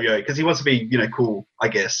on the NWO because he wants to be, cool, I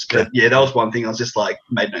guess. But yeah, that was one thing I was just like,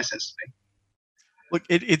 made no sense to me. Look,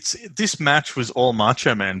 this match was all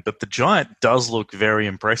Macho Man, but the Giant does look very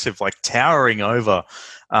impressive, like towering over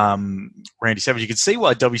Randy Savage, you could see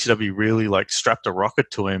why WCW really strapped a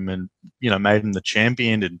rocket to him and made him the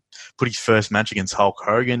champion and put his first match against Hulk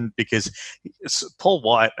Hogan, because Paul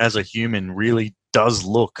White as a human really does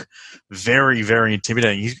look very, very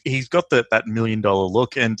intimidating. He's got that $1 million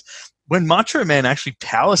look, and when Macho Man actually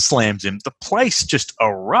power slams him, the place just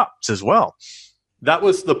erupts as well. That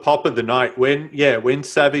was the pop of the night. When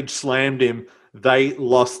Savage slammed him, they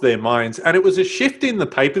lost their minds. And it was a shift in the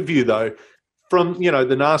pay-per-view, though, from,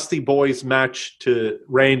 the Nasty Boys match to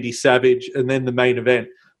Randy Savage and then the main event.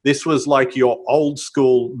 This was like your old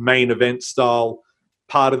school main event style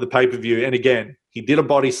part of the pay-per-view. And again, he did a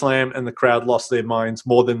body slam and the crowd lost their minds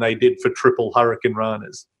more than they did for triple Hurricane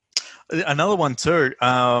Ranas. Another one too,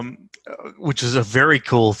 which is a very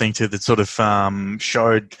cool thing too, that sort of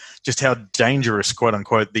showed just how dangerous, quote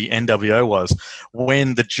unquote, the NWO was,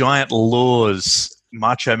 when the Giant lures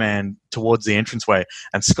Macho Man towards the entranceway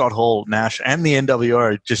and Scott Hall, Nash, and the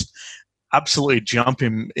NWO just absolutely jump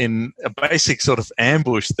him in a basic sort of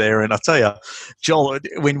ambush there. And I tell you, Joel,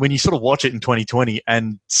 when you sort of watch it in 2020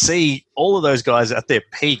 and see all of those guys at their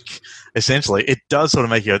peak, essentially, it does sort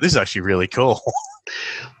of make you go, this is actually really cool.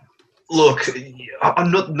 Look,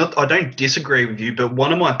 I'm not. I don't disagree with you, but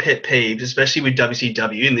one of my pet peeves, especially with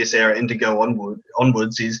WCW in this era and to go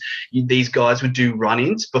onwards, is these guys would do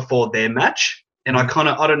run-ins before their match. And I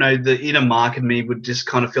don't know, the inner mark in me would just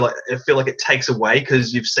kind of feel like it takes away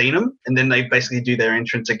because you've seen them, and then they basically do their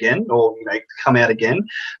entrance again or come out again.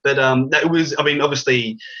 But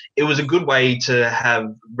obviously, it was a good way to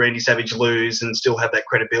have Randy Savage lose and still have that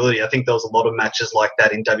credibility. I think there was a lot of matches like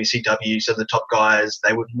that in WCW. So the top guys,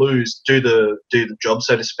 they would lose, do the job,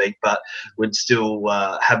 so to speak, but would still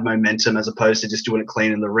have momentum as opposed to just doing it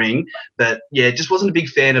clean in the ring. But yeah, just wasn't a big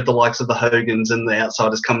fan of the likes of the Hogans and the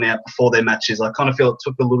Outsiders coming out before their matches. I kind of feel it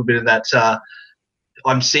took a little bit of that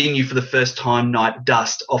I'm seeing you for the first time night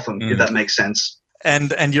dust off them, if that makes sense.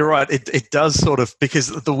 And you're right, it does sort of, because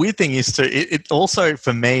the weird thing is too, it also,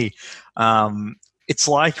 for me, it's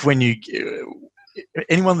like when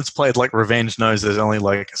anyone that's played Revenge knows there's only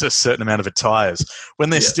a certain amount of attires.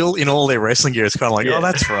 When they're still in all their wrestling gear, it's kind of oh,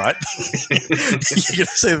 that's right. You're going to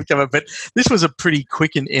see them come up. But this was a pretty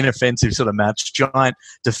quick and inoffensive sort of match. Giant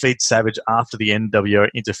defeats Savage after the NWO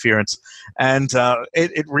interference. And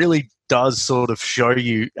it really does sort of show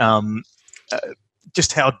you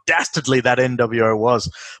just how dastardly that NWO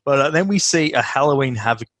was. But then we see a Halloween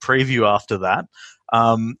Havoc preview after that.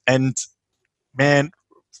 And, man,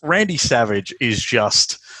 Randy Savage is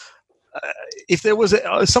just if there was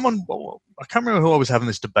someone, I can't remember who I was having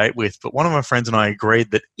this debate with, but one of my friends and I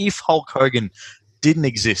agreed that if Hulk Hogan didn't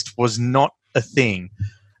exist, was not a thing,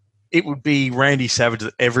 it would be Randy Savage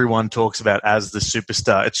that everyone talks about as the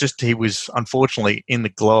superstar. It's just he was, unfortunately, in the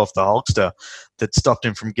glow of the Hulkster that stopped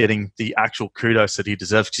him from getting the actual kudos that he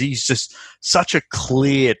deserves, because he's just such a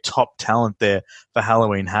clear top talent there for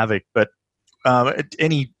Halloween Havoc. But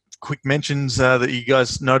any quick mentions that you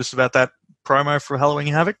guys noticed about that promo for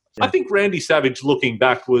Halloween Havoc? I think Randy Savage, looking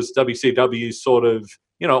back, was WCW's sort of,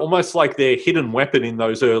 almost like their hidden weapon in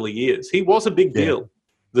those early years. He was a big deal.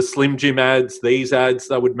 The Slim Jim ads, these ads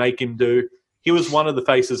they would make him do. He was one of the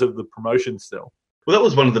faces of the promotion still. Well, that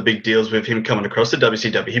was one of the big deals with him coming across to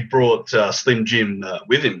WCW. He brought Slim Jim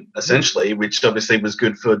with him, essentially, which obviously was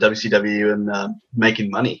good for WCW and making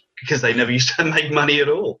money, because they never used to make money at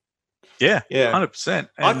all. Yeah, 100%.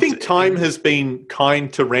 I think time has been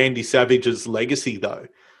kind to Randy Savage's legacy, though.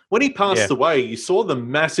 When he passed away, you saw the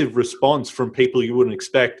massive response from people you wouldn't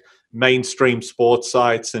expect, mainstream sports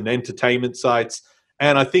sites and entertainment sites.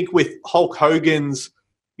 And I think with Hulk Hogan's,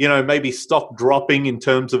 maybe stock dropping in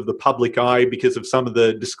terms of the public eye because of some of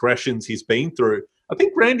the discretions he's been through, I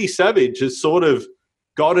think Randy Savage has sort of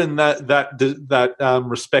gotten that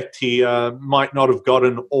respect he might not have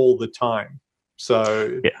gotten all the time.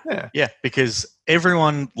 So, yeah, because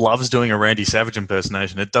everyone loves doing a Randy Savage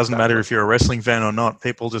impersonation. It doesn't matter if you're a wrestling fan or not.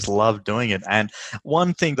 People just love doing it. And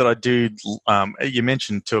one thing that I do, you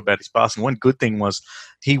mentioned too about his passing, one good thing was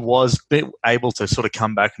he was able to sort of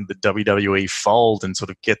come back into the WWE fold and sort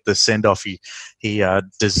of get the send-off he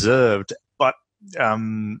deserved. But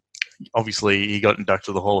obviously, he got inducted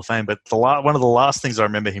to the Hall of Fame, but one of the last things I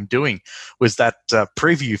remember him doing was that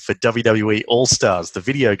preview for WWE All-Stars, the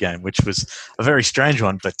video game, which was a very strange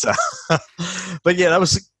one. But yeah, that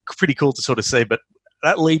was pretty cool to sort of see. But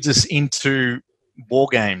that leads us into War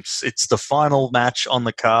Games. It's the final match on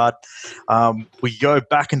the card. We go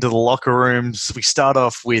back into the locker rooms. We start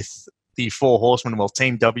off with the Four Horsemen,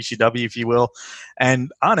 Team WCW, if you will.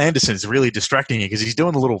 And Arn Anderson is really distracting you because he's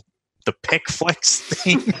doing the pec flex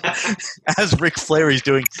thing as Ric Flair is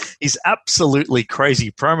doing his absolutely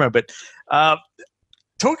crazy promo. But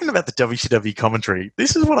talking about the WCW commentary,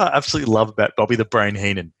 this is what I absolutely love about Bobby the Brain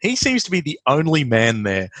Heenan. He seems to be the only man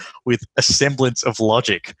there with a semblance of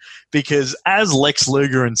logic, because as Lex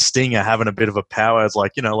Luger and Sting are having a bit of a power, it's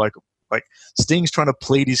like, like Sting's trying to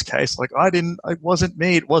plead his case, like, it wasn't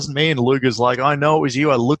me, and Luger's like, I know it was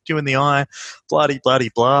you, I looked you in the eye,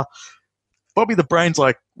 blah. Bobby the Brain's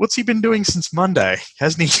like, what's he been doing since Monday?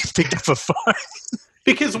 Hasn't he picked up a phone?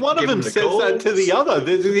 Because one of them says that to the other.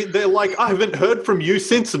 They're like, I haven't heard from you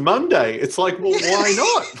since Monday. It's like, well, why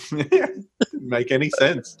not? Didn't make any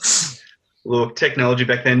sense. Look, technology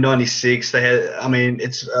back then, 96, they had,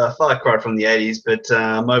 it's a far cry from the 80s,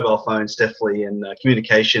 but mobile phones definitely, and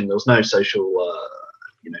communication, there was no social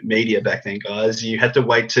media back then, guys. You had to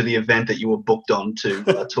wait to the event that you were booked on to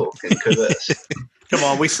talk and converse. Come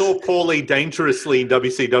on, we saw Paulie dangerously in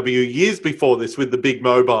WCW years before this with the big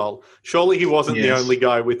mobile. Surely he wasn't the only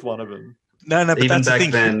guy with one of them. No, but even that's the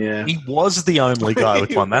thing. Then, yeah. He was the only guy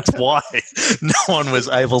with one. That's why no one was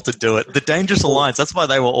able to do it. The Dangerous Alliance, that's why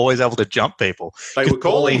they were always able to jump people. They were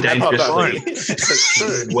calling dangerously.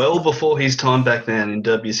 Well before his time back then in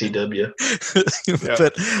WCW.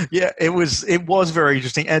 But yeah, it was very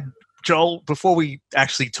interesting. And Joel, before we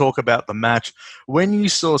actually talk about the match, when you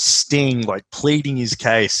saw Sting like pleading his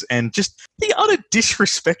case and just the utter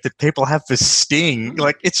disrespect that people have for Sting,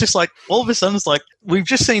 like it's just like all of a sudden it's like we've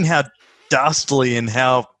just seen how dastardly and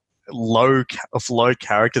how low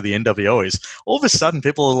character the NWO is. All of a sudden,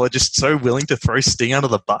 people are just so willing to throw Sting under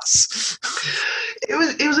the bus. It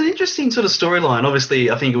was an interesting sort of storyline.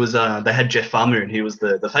 Obviously, I think it was they had Jeff Farmer and he was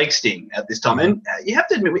the fake Sting at this time. And you have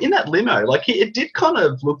to admit, in that limo, like it did kind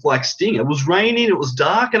of look like Sting. It was raining, it was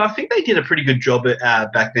dark, and I think they did a pretty good job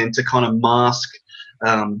back then to kind of mask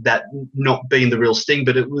that not being the real Sting,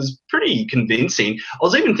 but it was pretty convincing. I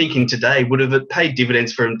was even thinking today, would have it paid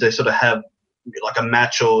dividends for him to sort of have like a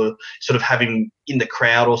match or sort of have him in the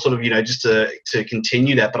crowd or sort of, just to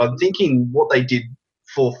continue that. But I'm thinking what they did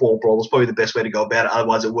for Fall Brawl was probably the best way to go about it.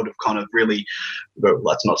 Otherwise, it would have kind of really, well,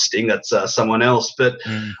 that's not Sting, that's someone else. But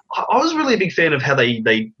I was really a big fan of how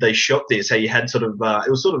they shot this. How you had sort of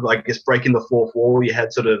it was sort of, I guess, breaking the fourth wall. You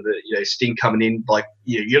had sort of Sting coming in, like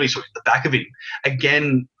you only saw the back of him.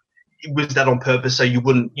 Again, was that on purpose so you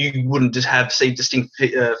wouldn't just see distinct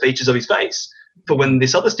features of his face for when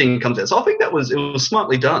this other Sting comes out? So I think it was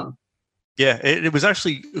smartly done. Yeah, it was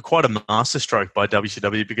actually quite a masterstroke by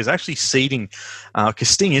WCW because actually seeding, because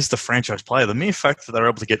Sting is the franchise player, the mere fact that they were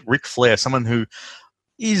able to get Ric Flair, someone who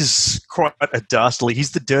is quite a dastardly,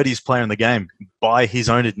 he's the dirtiest player in the game by his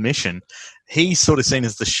own admission. He's sort of seen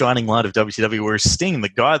as the shining light of WCW, whereas Sting, the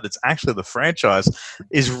guy that's actually the franchise,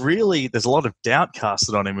 is really, there's a lot of doubt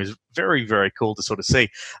casted on him. Is very, very cool to sort of see.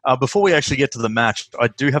 Before we actually get to the match, I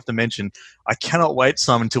do have to mention, I cannot wait,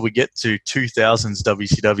 Simon, until we get to 2000s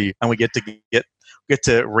WCW and we get to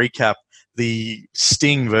recap the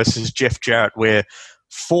Sting versus Jeff Jarrett, where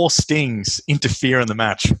 4 Stings interfere in the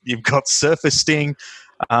match. You've got Surfer Sting,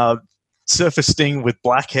 with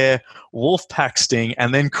black hair, Wolfpack Sting,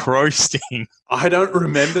 and then Crow Sting. I don't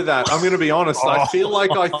remember that. I'm going to be honest. I feel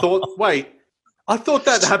like I thought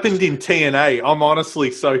that happened in TNA. I'm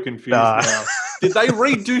honestly so confused now. Did they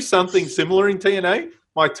redo something similar in TNA?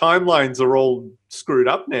 My timelines are all screwed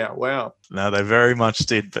up now. Wow. No, they very much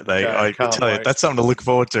did, but I tell you, that's something to look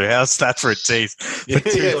forward to. How's that for a tease?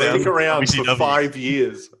 Stick around for 5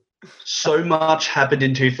 years. So much happened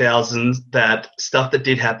in 2000s that stuff that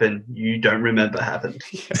did happen, you don't remember happened.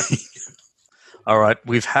 All right,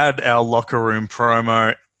 we've had our locker room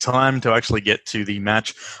promo. Time to actually get to the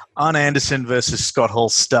match. Arn Anderson versus Scott Hall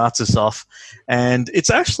starts us off, and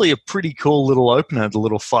it's actually a pretty cool little opener, the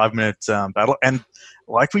little 5-minute battle. And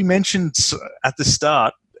like we mentioned at the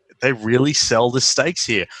start, they really sell the stakes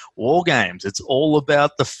here. War Games. It's all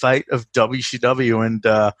about the fate of WCW.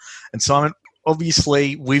 And Simon,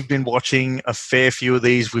 obviously, we've been watching a fair few of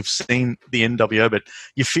these. We've seen the NWO, but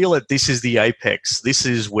you feel that this is the apex. This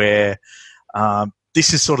is where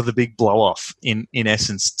this is sort of the big blow-off, in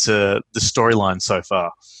essence, to the storyline so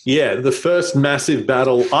far. Yeah, the first massive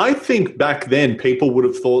battle. I think back then people would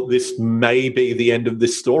have thought this may be the end of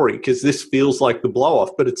this story because this feels like the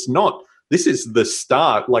blow-off, but it's not. This is the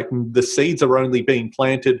start. Like, the seeds are only being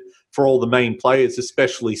planted for all the main players,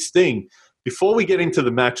 especially Sting. Before we get into the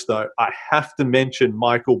match, though, I have to mention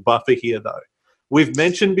Michael Buffer here, though. We've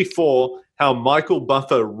mentioned before how Michael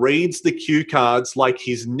Buffer reads the cue cards like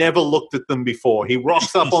he's never looked at them before. He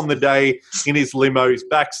rocks up on the day in his limo, he's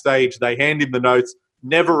backstage, they hand him the notes,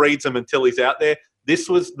 never reads them until he's out there. This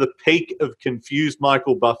was the peak of confused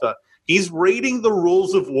Michael Buffer. He's reading the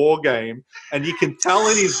rules of War Game, and you can tell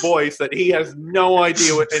in his voice that he has no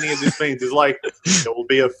idea what any of this means. It's like, there will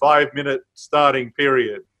be a 5-minute starting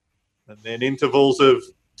period, and then intervals of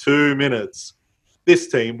 2 minutes. This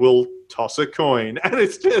team will toss a coin, and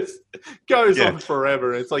it just goes on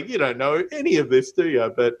forever. It's like, you don't know any of this, do you?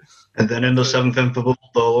 And then in the 7th interval,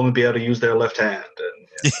 they'll only be able to use their left hand.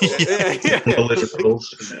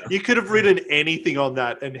 You could have written anything on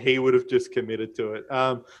that, and he would have just committed to it.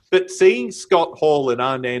 But seeing Scott Hall and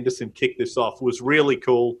Arn Anderson kick this off was really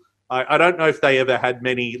cool. I don't know if they ever had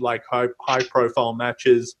many like high-profile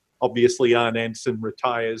matches. Obviously, Arn Anderson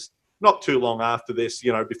retires not too long after this,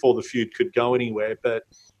 before the feud could go anywhere. But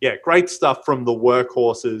yeah, great stuff from the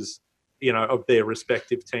workhorses, of their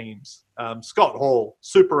respective teams. Scott Hall,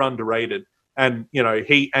 super underrated. And,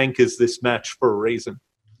 he anchors this match for a reason.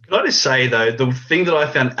 Can I just say, though, the thing that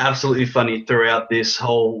I found absolutely funny throughout this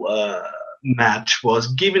whole match was,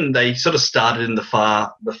 given they sort of started in the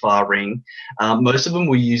far ring, most of them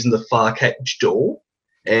were using the far cage door.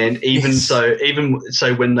 And even so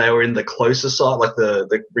when they were in the closer side, like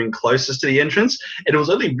the ring closest to the entrance, and it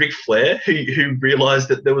was only Ric Flair who realised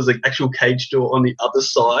that there was an actual cage door on the other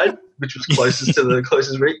side, which was closest to the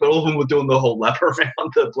closest ring, but all of them were doing the whole lap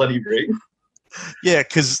around the bloody ring. Yeah,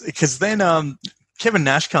 because then Kevin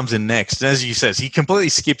Nash comes in next, and as you says, he completely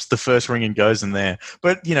skips the first ring and goes in there.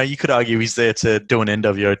 But, you could argue he's there to do an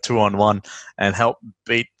NWO 2-on-1 and help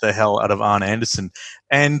beat the hell out of Arn Anderson.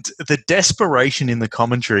 And the desperation in the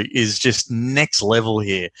commentary is just next level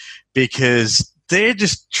here, because they're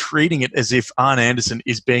just treating it as if Arn Anderson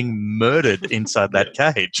is being murdered inside that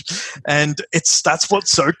cage. And that's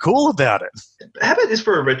what's so cool about it. How about this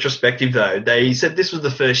for a retrospective, though? They said this was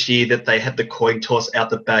the first year that they had the coin toss out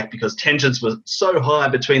the back because tensions were so high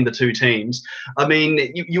between the two teams. I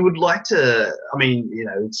mean, you would like to,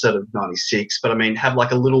 it's sort of 96, but have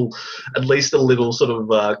like at least a little sort of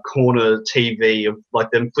corner TV of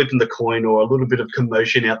like them flipping the coin or a little bit of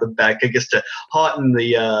commotion out the back, I guess, to heighten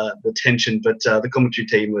the tension. But the commentary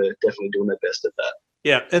team were definitely doing their best at that.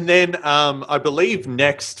 Yeah, and then I believe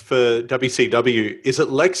next for WCW, is it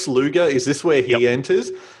Lex Luger? Is this where he enters?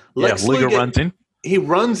 Lex Luger runs in. He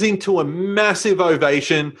runs into a massive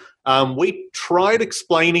ovation. We tried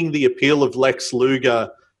explaining the appeal of Lex Luger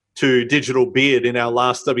to Digital Beard in our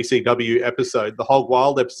last WCW episode, the Hog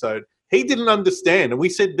Wild episode. He didn't understand, and we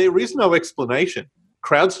said there is no explanation.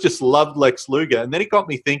 Crowds just loved Lex Luger, and then it got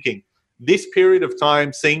me thinking, this period of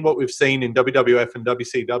time, seeing what we've seen in WWF and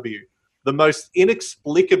WCW, the most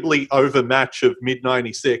inexplicably over match of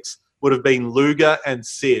mid-96 would have been Luger and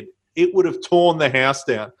Sid. It would have torn the house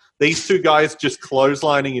down. These two guys just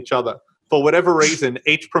clotheslining each other. For whatever reason,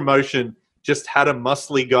 each promotion just had a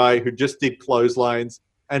muscly guy who just did clotheslines,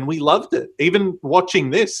 and we loved it. Even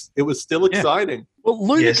watching this, it was still exciting. Well,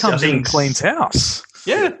 Luger comes in and cleans house.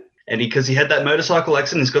 Yeah. And because he had that motorcycle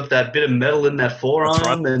accident, he's got that bit of metal in that forearm,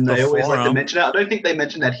 right, and they always like to mention it. I don't think they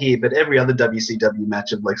mention that here, but every other WCW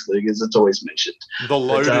match of Lex Luger's, it's always mentioned. The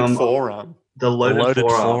loaded forearm. The loaded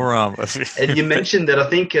forearm. And you mentioned that I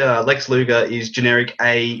think Lex Luger is generic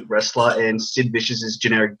A wrestler and Sid Vicious is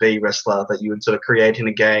generic B wrestler that you would sort of create in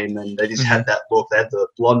a game, and they just had that look. They had the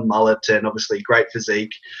blonde mullet and obviously great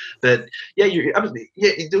physique. But there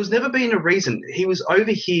was never been a reason. He was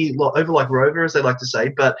over here, over like Rover, as they like to say,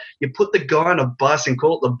 but you put the guy on a bus and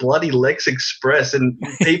call it the bloody Lex Express, and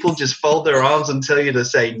people just fold their arms and tell you to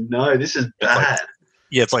say, no, this is bad.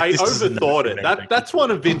 It's like I overthought it. That's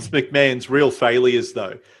one of Vince McMahon's real failures,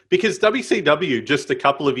 though, because WCW just a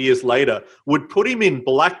couple of years later would put him in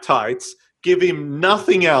black tights, give him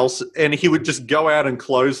nothing else, and he would just go out and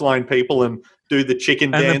clothesline people and do the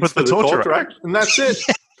chicken dance for the torture rack. And that's it.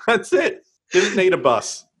 That's it. Didn't need a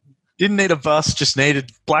bus. Didn't need a bus, just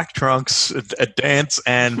needed black trunks, a dance,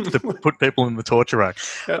 and to put people in the torture rack.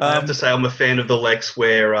 I have to say I'm a fan of the Lex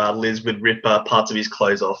where Liz would rip parts of his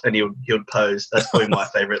clothes off and he would pose. That's probably my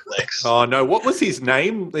favourite Lex. Oh, no. What was his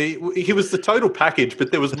name? He was the total package, but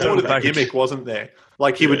there was more to the gimmick, wasn't there?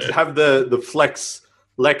 Like he would have the Lex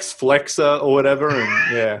Flexer or whatever,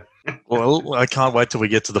 and yeah. Well, I can't wait till we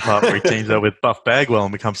get to the part where he teams up with Buff Bagwell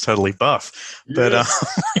and becomes totally buff.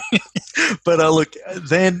 But look,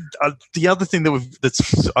 then the other thing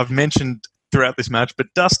that I've mentioned throughout this match,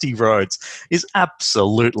 but Dusty Rhodes is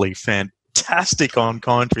absolutely fantastic on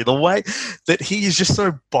commentary. The way that he is just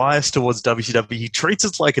so biased towards WCW, he treats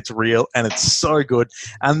it like it's real, and it's so good.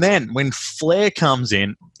 And then when Flair comes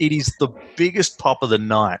in, it is the biggest pop of the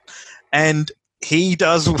night, and he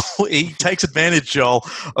takes advantage, Joel,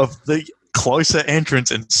 of the closer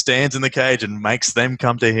entrance and stands in the cage and makes them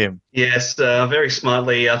come to him. Yes, very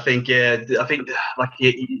smartly. I think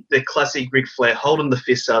the classic Ric Flair holding the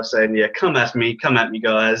fists up, saying, "Yeah, come at me,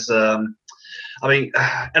 guys." And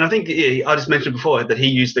I think I just mentioned before that he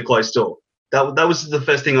used the closed door. That was the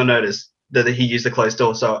first thing I noticed, that he used the closed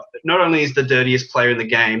door. So not only is the dirtiest player in the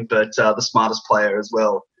game, but the smartest player as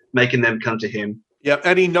well, making them come to him. Yeah,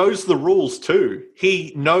 and he knows the rules too.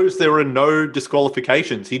 He knows there are no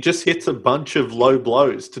disqualifications. He just hits a bunch of low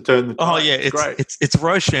blows to turn the tide. Oh yeah, it's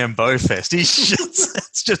Rochambeau fest.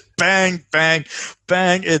 It's just bang, bang,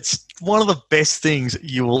 bang. It's one of the best things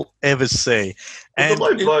you will ever see. And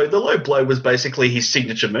the low blow was basically his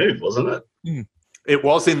signature move, wasn't it? It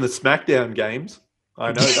was in the SmackDown games.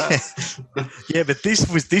 I know that. Yeah, but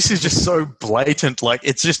this is just so blatant. Like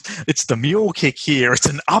it's the mule kick here. It's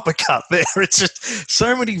an uppercut there. It's just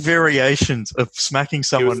so many variations of smacking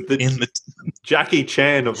someone in the Jackie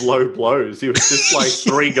Chan of low blows. He was just like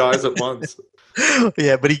three guys at once.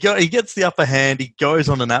 Yeah, but he gets the upper hand. He goes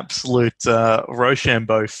on an absolute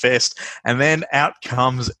Rochambeau fest, and then out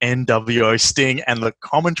comes NWO Sting, and the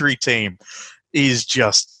commentary team is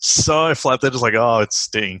just so flat. They're just like, oh, it's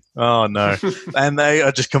Sting. Oh, no. And they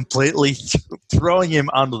are just completely throwing him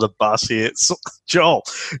under the bus here. So, Joel,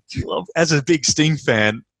 as a big Sting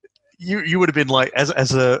fan, you would have been like,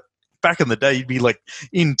 back in the day, you'd be like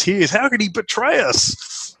in tears. How could he betray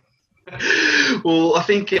us? Well, I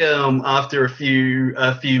think after a few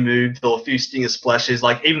moves or a few Stinger splashes,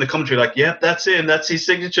 like even the commentary, like, yep, that's him, that's his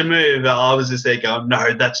signature move. I was just there going,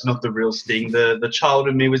 no, that's not the real Sting. The child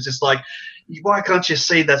in me was just like, why can't you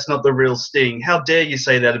see that's not the real Sting? How dare you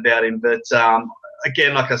say that about him? But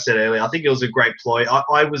again, like I said earlier, I think it was a great ploy.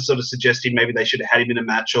 I was sort of suggesting maybe they should have had him in a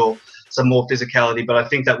match or some more physicality, but I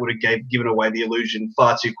think that would have given away the illusion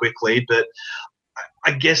far too quickly. But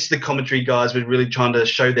I guess the commentary guys were really trying to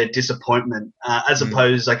show their disappointment, as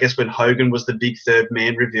opposed, I guess, when Hogan was the big third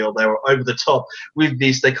man reveal, they were over the top. With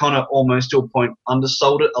this, they kind of almost to a point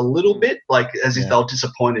undersold it a little bit, like as if they were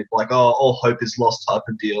disappointed, like, oh, all hope is lost type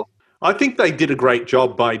of deal. I think they did a great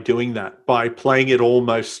job by doing that, by playing it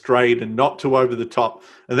almost straight and not too over the top.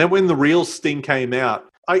 And then when the real Sting came out,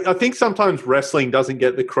 I think sometimes wrestling doesn't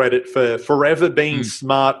get the credit for forever being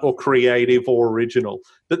smart or creative or original.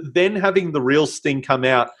 But then having the real Sting come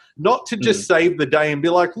out, not to just save the day and be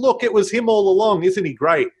like, look, it was him all along, isn't he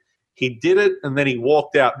great? He did it, and then he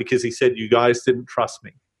walked out because he said, you guys didn't trust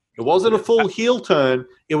me. It wasn't a full heel turn.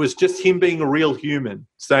 It was just him being a real human,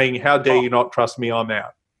 saying, how dare you not trust me, I'm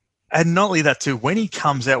out. And not only that, too, when he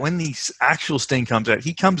comes out, when the actual Sting comes out,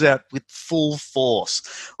 he comes out with full force.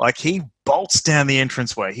 Like, he bolts down the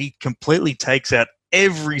entranceway. He completely takes out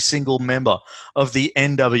every single member of the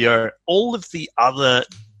NWO. All of the other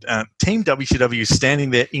Team WCW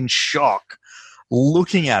standing there in shock,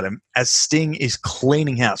 looking at him as Sting is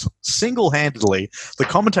cleaning house. Single-handedly, the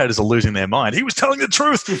commentators are losing their mind. He was telling the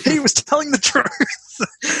truth. He was telling the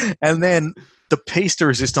truth. And then the piece de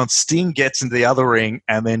resistance, Sting gets into the other ring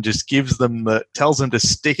and then just tells them to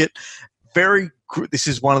stick it. This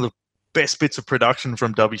is one of the best bits of production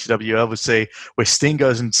from WCW I ever see, where Sting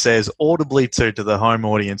goes and says audibly to the home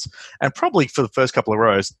audience, and probably for the first couple of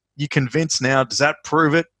rows, you convinced now, does that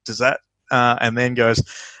prove it? Does that, and then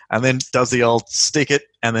does the old stick it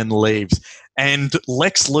and then leaves. And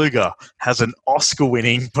Lex Luger has an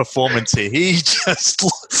Oscar-winning performance here. He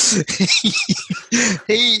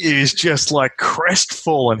is just like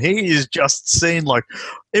crestfallen. He is just seen like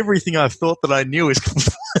everything I thought that I knew is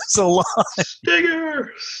a lie.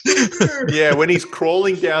 Stinger. Yeah, when he's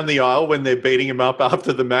crawling down the aisle when they're beating him up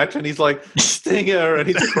after the match, and he's like, Stinger, and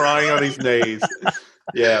he's crying on his knees.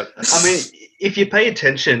 Yeah. I mean, if you pay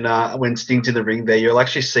attention when Sting's in the ring there, you'll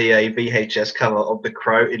actually see a VHS cover of the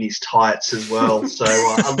Crow in his tights as well. So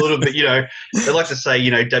a little bit, they like to say,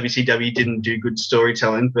 WCW didn't do good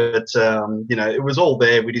storytelling, but, it was all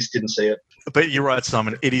there. We just didn't see it. But you're right,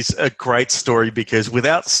 Simon. It is a great story because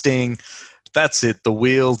without Sting, that's it. The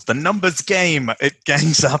wheels, the numbers game, it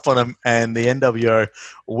gangs up on them, and the NWO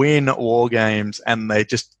win War Games, and they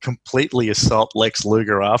just completely assault Lex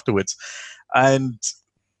Luger afterwards. And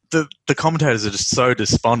the commentators are just so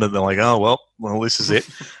despondent. They're like, oh, well, this is it.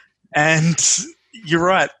 And you're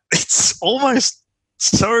right. It's almost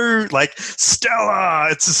so like stellar.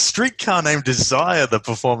 It's a streetcar named Desire, the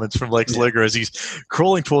performance from Lex Luger as he's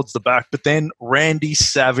crawling towards the back. But then Randy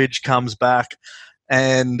Savage comes back.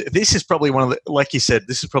 And this is probably like you said,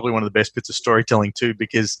 this is probably one of the best bits of storytelling too,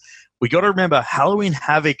 because we got to remember Halloween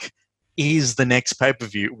Havoc is the next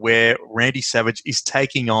pay-per-view where Randy Savage is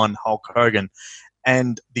taking on Hulk Hogan.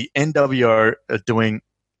 And the NWO are doing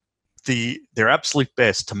their absolute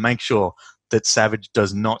best to make sure that Savage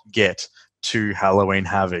does not get to Halloween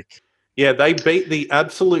Havoc. Yeah, they beat the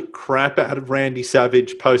absolute crap out of Randy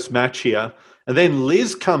Savage post-match here. And then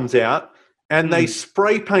Liz comes out and they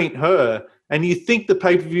spray paint her. And you think the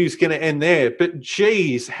pay-per-view is going to end there. But,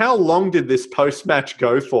 geez, how long did this post-match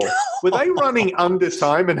go for? Were they running under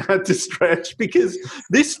time and had to stretch? Because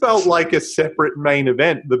this felt like a separate main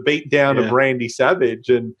event, the beatdown of Randy Savage.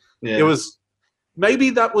 And it was – maybe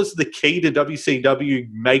that was the key to WCW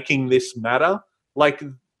making this matter. Like,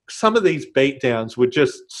 some of these beatdowns were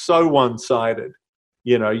just so one-sided.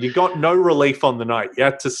 You know, you got no relief on the night. You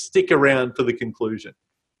had to stick around for the conclusion.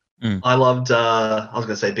 I loved, I was going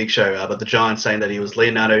to say Big Show, but the Giant saying that he was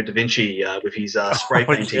Leonardo da Vinci with his spray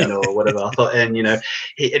painting or whatever. I thought, and, you know,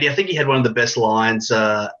 I think he had one of the best lines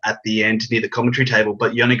at the end near the commentary table,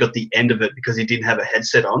 but you only got the end of it because he didn't have a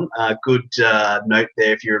headset on. Good note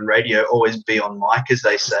there if you're in radio, always be on mic, as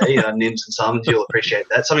they say. Nims and Simons, you'll appreciate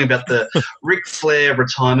that. Something about the Ric Flair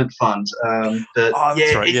retirement fund.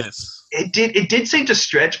 That's right, yes. It did seem to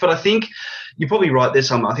stretch, but I think you're probably right there,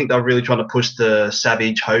 Simon. I think they're really trying to push the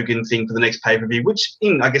Savage Hogan thing for the next pay-per-view, which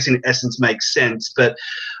I guess in essence makes sense. But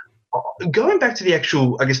going back to the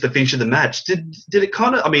actual, I guess, the finish of the match, did it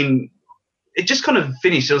kind of, I mean, it just kind of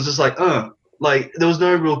finished. It was just like, like there was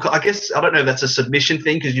no real, I guess, I don't know if that's a submission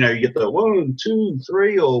thing because, you know, you get the 1, 2,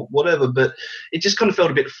 3 or whatever, but it just kind of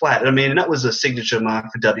felt a bit flat. I mean, and that was a signature mark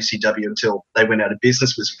for WCW until they went out of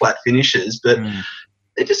business, was flat finishes. But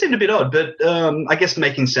it just seemed a bit odd, but I guess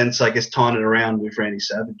making sense, tying it around with Randy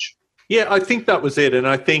Savage. Yeah, I think that was it. And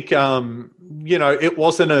I think, you know, it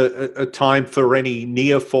wasn't a time for any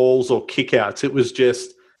near falls or kickouts. It was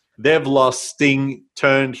just they've lost. Sting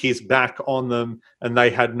turned his back on them and they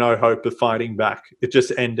had no hope of fighting back. It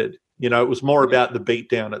just ended. You know, it was more about the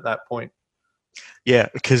beatdown at that point. Yeah,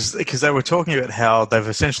 because they were talking about how they've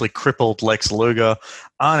essentially crippled Lex Luger.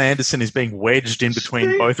 Arn Anderson is being wedged in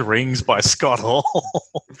between both rings by Scott Hall.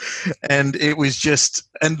 And it was just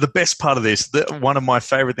 – and the best part of this, one of my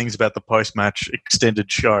favourite things about the post-match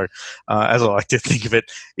extended show, as I like to think of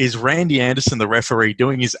it, is Randy Anderson, the referee,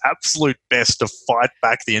 doing his absolute best to fight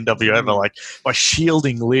back the NWO by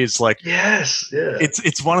shielding Liz. Yes, yeah.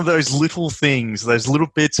 It's one of those little things, those little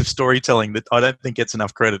bits of storytelling that I don't think gets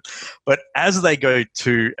enough credit. But as they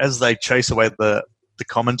chase away the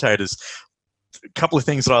commentators, a couple of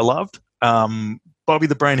things that I loved. Bobby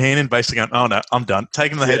the Brain Heenan basically going, "Oh no, I'm done,"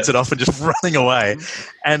 taking the headset off and just running away,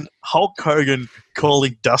 and Hulk Hogan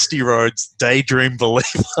calling Dusty Rhodes Daydream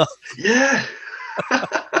Believer. Yeah.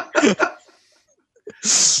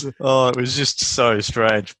 Oh, it was just so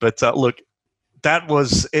strange. But look, that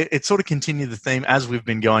was it. Sort of continued the theme as we've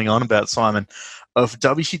been going on about, Simon, of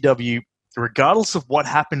WCW. Regardless of what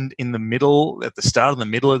happened in the middle, at the start and the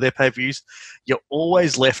middle of their pay-per-views, you're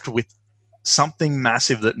always left with something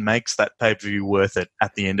massive that makes that pay-per-view worth it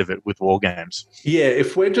at the end of it with War Games. Yeah,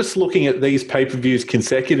 if we're just looking at these pay-per-views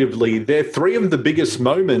consecutively, they're three of the biggest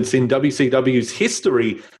moments in WCW's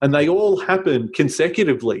history, and they all happened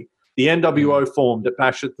consecutively. The NWO formed at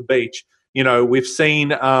Bash at the Beach. You know, we've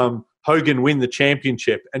seen Hogan win the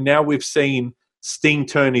championship, and now we've seen Sting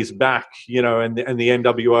turn his back, you know, and the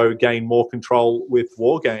NWO gain more control with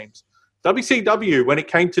War Games. WCW, when it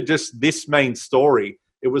came to just this main story,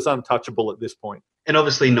 it was untouchable at this point. And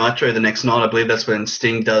obviously Nitro the next night, I believe that's when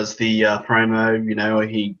Sting does the promo. You know,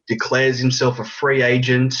 he declares himself a free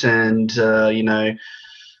agent and, you know,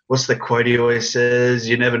 what's the quote he always says?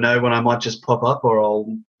 You never know when I might just pop up or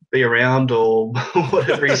I'll be around or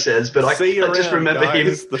whatever he says. But I just remember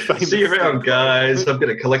guys, him, see you around, guys. I'm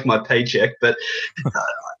going to collect my paycheck. But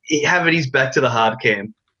having his back to the hard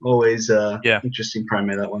cam, always interesting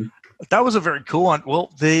promo, that one. That was a very cool one.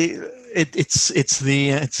 Well, it's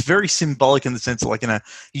very symbolic in the sense that, like, you know,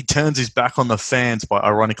 he turns his back on the fans by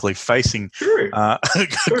ironically facing a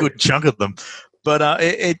good chunk of them. But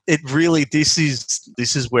it really, this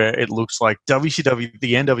is where it looks like WCW,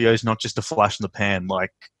 the NWO is not just a flash in the pan.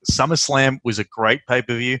 Like, SummerSlam was a great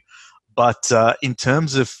pay-per-view, but in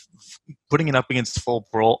terms of putting it up against Fall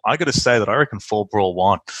Brawl, I got to say that I reckon Fall Brawl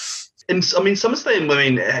won. And I mean, SummerSlam, I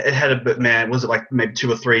mean, it had a bit, man, was it like maybe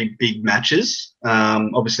 2 or 3 big matches?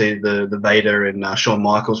 Obviously, the Vader and Shawn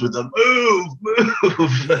Michaels with the move.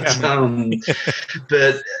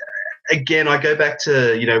 But again, I go back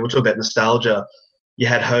to, you know, we'll talk about nostalgia. You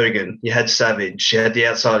had Hogan, you had Savage, you had the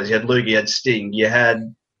Outsiders, you had Luger, you had Sting, you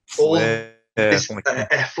had all Flair. You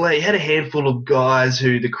had a handful of guys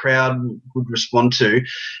who the crowd would respond to.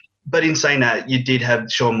 But in saying that, you did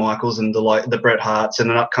have Shawn Michaels and the Bret Harts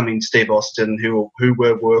and an upcoming Steve Austin who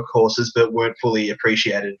were workhorses but weren't fully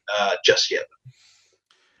appreciated just yet.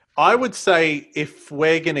 I would say if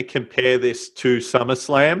we're going to compare this to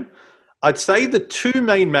SummerSlam, I'd say the two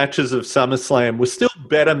main matches of SummerSlam were still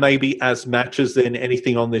better maybe as matches than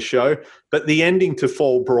anything on this show, but the ending to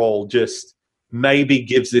Fall Brawl just maybe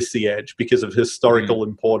gives this the edge because of historical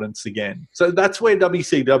importance again. So that's where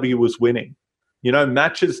WCW was winning. You know,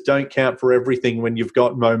 matches don't count for everything when you've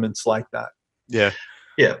got moments like that. Yeah.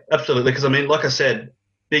 Yeah, absolutely. Because, I mean, like I said,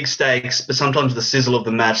 big stakes, but sometimes the sizzle of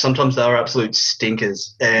the match, sometimes they are absolute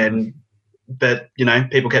stinkers. But, you know,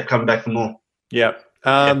 people kept coming back for more. Yeah.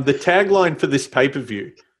 The tagline for this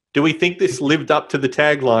pay-per-view, do we think this lived up to the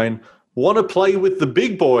tagline, want to play with the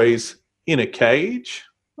big boys in a cage?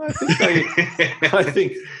 I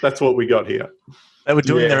think that's what we got here. They were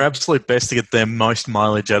doing their absolute best to get their most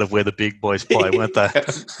mileage out of where the big boys play, weren't they?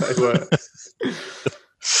 They were.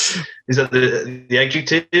 Is that the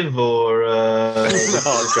adjective or?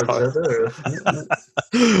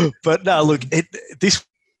 But no, look, this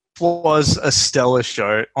was a stellar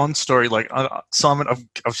show on story. Like Simon,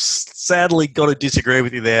 I've sadly got to disagree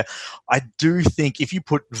with you there. I do think if you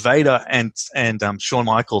put Vader and Shawn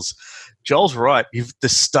Michaels, Joel's right. The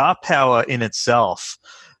star power in itself,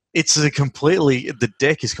 the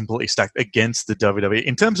deck is completely stacked against the WWE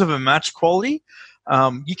in terms of a match quality.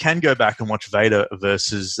 You can go back and watch Vader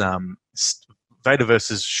versus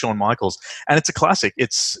Shawn Michaels, and it's a classic.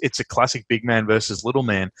 It's a classic big man versus little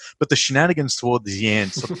man. But the shenanigans towards the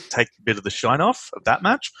end sort of take a bit of the shine off of that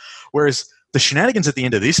match, whereas the shenanigans at the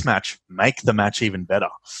end of this match make the match even better.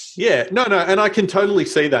 Yeah, no, and I can totally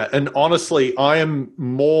see that. And honestly, I am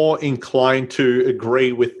more inclined to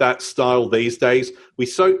agree with that style these days. We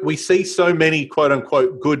see so many quote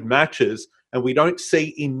unquote good matches, and we don't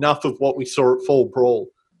see enough of what we saw at Fall Brawl.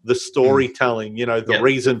 The storytelling, the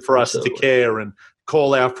reason for us to care and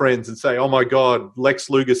call our friends and say, oh my God, Lex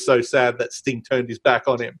Luger's so sad that Sting turned his back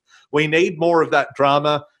on him. We need more of that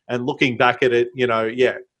drama. And looking back at it,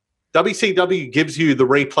 WCW gives you the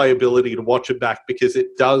replayability to watch it back because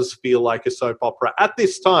it does feel like a soap opera. At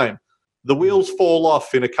this time, the wheels fall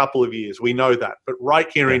off in a couple of years. We know that. But right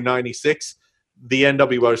here in 96, the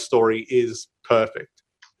NWO story is perfect.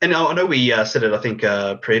 And I know we said it, I think,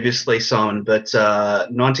 previously, Simon, but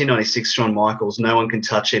 1996, Shawn Michaels, no one can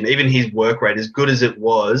touch him. Even his work rate, as good as it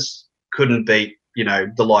was, couldn't beat,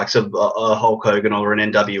 the likes of Hulk Hogan or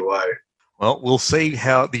an NWO. Well, we'll see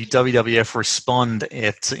how the WWF respond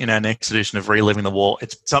in our next edition of Reliving the War.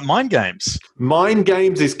 It's Mind Games. Mind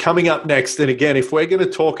Games is coming up next. And again, if we're going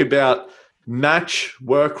to talk about match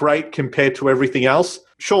work rate compared to everything else,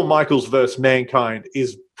 Shawn Michaels versus Mankind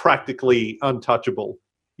is practically untouchable.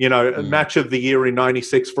 A match of the year in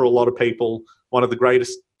 96 for a lot of people, one of the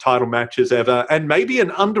greatest title matches ever, and maybe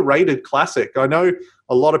an underrated classic. I know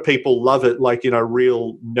a lot of people love it, like,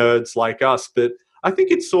 real nerds like us, but I think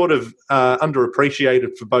it's sort of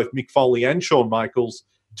underappreciated for both Mick Foley and Shawn Michaels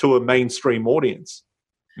to a mainstream audience.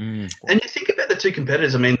 And you think about the two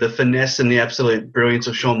competitors, I mean, the finesse and the absolute brilliance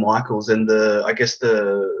of Shawn Michaels and the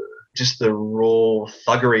raw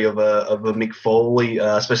thuggery of a Mick Foley,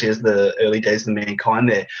 especially as the early days of Mankind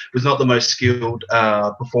there, was not the most skilled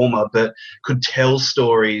performer, but could tell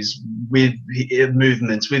stories with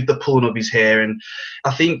movements, with the pulling of his hair. And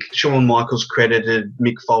I think Shawn Michaels credited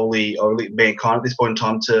Mick Foley or Mankind at this point in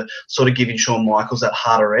time to sort of giving Shawn Michaels that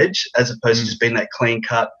harder edge as opposed to just being that clean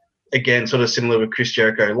cut. Again, sort of similar with Chris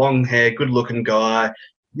Jericho, long hair, good looking guy.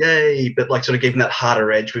 Yay, but sort of giving that harder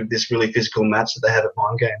edge with this really physical match that they have at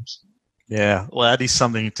Mind Games. Yeah, well, that is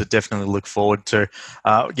something to definitely look forward to.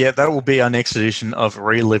 That will be our next edition of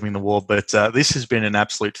Reliving the War, but this has been an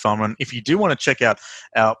absolute fun one. If you do want to check out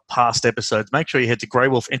our past episodes, make sure you head to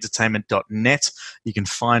greywolfentertainment.net. You can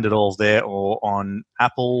find it all there or on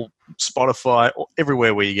Apple, Spotify, or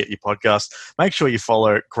everywhere where you get your podcast. Make sure you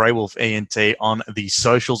follow Grey Wolf ENT on the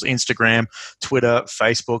socials, Instagram, Twitter,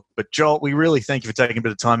 Facebook. But Joel, we really thank you for taking a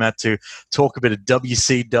bit of time out to talk a bit of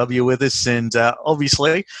WCW with us. And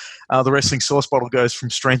obviously, the Wrestling Source Bottle goes from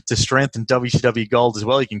strength to strength, and WCW Gold as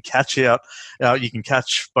well. You can catch both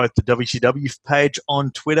the WCW page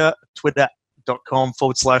on Twitter,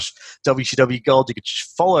 twitter.com/WCW Gold. You can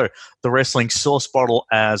follow the Wrestling Source Bottle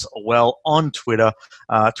as well on Twitter,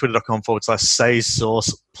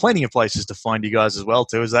 twitter.com/SaySauce. Plenty of places to find you guys as well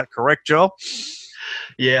too. Is that correct, Joel?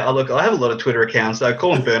 Yeah, look, I have a lot of Twitter accounts. I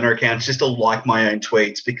call them burner accounts just to like my own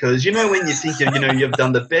tweets because, when you think, you've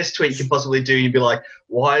done the best tweet you can possibly do, you'd be like,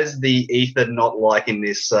 why is the ether not liking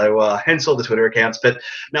this? So hence all the Twitter accounts. But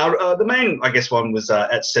now the main, I guess, one was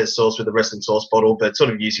at Says Source with the Wrestling Source Bottle, but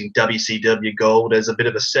sort of using WCW Gold as a bit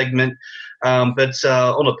of a segment.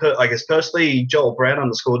 Personally, Joel Brown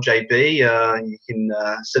 _JB. You can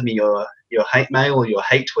send me your hate mail or your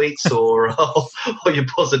hate tweets or your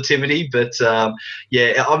positivity. But I'm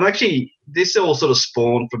actually this all sort of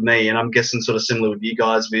spawned for me, and I'm guessing sort of similar with you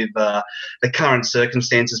guys with the current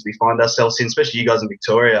circumstances we find ourselves in, especially you guys in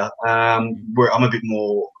Victoria, where I'm a bit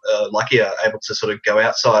more luckier, able to sort of go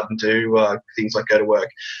outside and do things like go to work.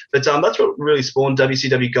 But that's what really spawned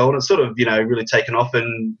WCW Gold. It's sort of, really taken off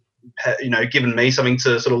and, given me something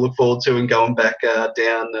to sort of look forward to and going back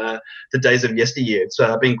down the days of yesteryear. It's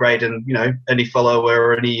been great, and, any follower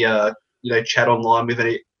or any, chat online with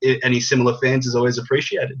any similar fans is always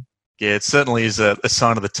appreciated. Yeah, it certainly is a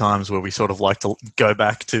sign of the times where we sort of like to go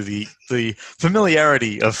back to the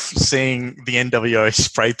familiarity of seeing the NWO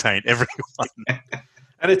spray paint everyone.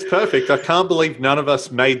 And it's perfect. I can't believe none of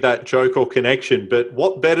us made that joke or connection, but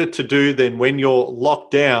what better to do than when you're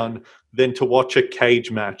locked down than to watch a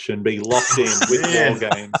cage match and be locked in with War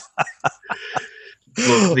Games.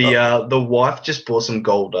 Look, the wife just bought some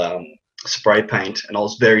gold spray paint, and I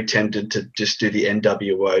was very tempted to just do the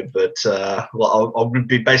NWO, but I'll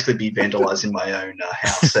basically be vandalising my own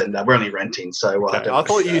house, and we're only renting, so okay. I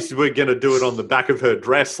thought you were going to do it on the back of her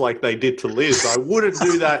dress like they did to Liz. I wouldn't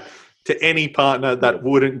do that to any partner. That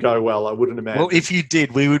wouldn't go well, I wouldn't imagine. Well, if you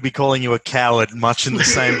did, we would be calling you a coward, much in the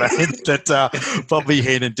same vein that Bobby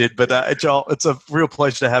Heenan did. But Joel, it's a real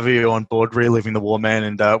pleasure to have you on board, Reliving the War, man,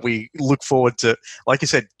 and we look forward to, like I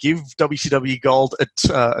said, give WCW Gold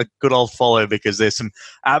a good old follow, because there's some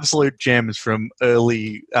absolute gems from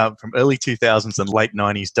early 2000s and late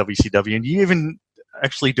 90s WCW, and you even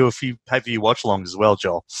actually do a few pay-per-view watch-alongs as well,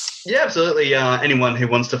 Joel. Yeah, absolutely. Anyone who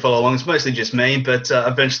wants to follow along, it's mostly just me, but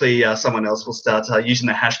eventually someone else will start using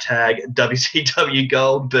the hashtag WCW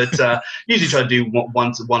Gold, but usually try to do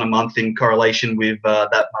one a month in correlation with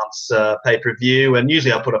that month's pay-per-view, and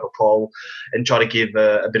usually I'll put up a poll and try to give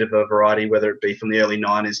a bit of a variety, whether it be from the early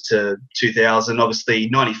 90s to 2000. Obviously,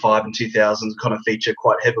 95 and 2000 kind of feature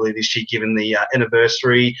quite heavily this year, given the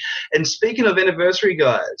anniversary. And speaking of anniversary,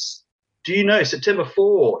 guys, do you know September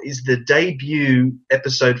 4 is the debut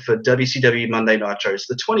episode for WCW Monday Nitro? It's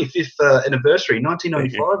the 25th anniversary,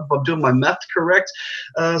 1995, if I'm doing my math correct.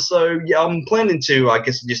 So, yeah, I'm planning to, I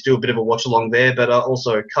guess, just do a bit of a watch-along there, but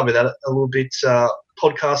also cover that a little bit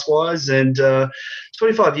podcast-wise. And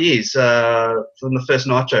 25 years from the first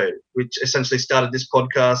Nitro, which essentially started this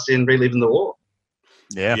podcast in Reliving the War.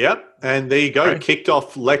 Yeah. Yep. And there you go. Right. Kicked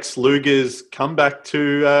off Lex Luger's comeback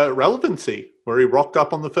to relevancy, where he rocked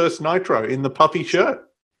up on the first Nitro in the puffy shirt.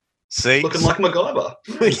 See? Looking like MacGyver.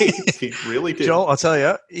 He really did. Joel, I'll tell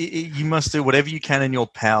you, you must do whatever you can in your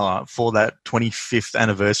power for that 25th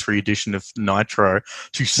anniversary edition of Nitro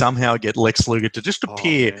to somehow get Lex Luger to just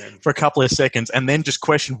appear for a couple of seconds and then just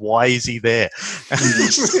question, why is he there?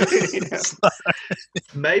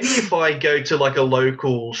 Maybe if I go to like a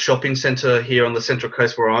local shopping centre here on the Central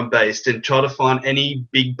Coast where I'm based and try to find any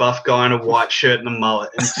big buff guy in a white shirt and a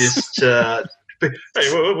mullet and just...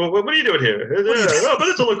 hey, what are you doing here? But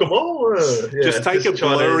it's a local mall. Just take a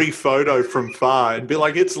blurry photo from far and be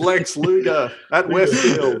like, it's Lex Luger at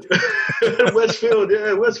Westfield. Westfield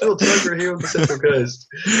Tucker here on the Central Coast.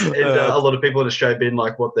 And a lot of people in Australia being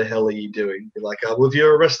like, what the hell are you doing? Be like, well, if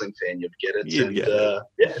you're a wrestling fan, you'd get it.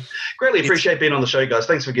 Greatly appreciate being on the show, guys.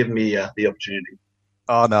 Thanks for giving me the opportunity.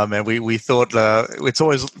 Oh, no, man. We thought it's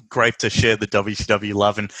always great to share the WCW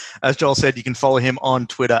love. And as Joel said, you can follow him on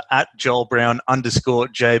Twitter at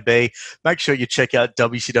JoelBrown_JB. Make sure you check out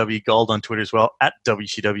WCW Gold on Twitter as well, at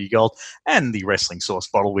WCW Gold, and the Wrestling Source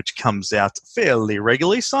bottle, which comes out fairly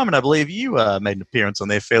regularly. Simon, I believe you made an appearance on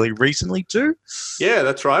there fairly recently too. Yeah,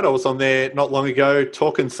 that's right. I was on there not long ago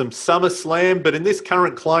talking some SummerSlam, but in this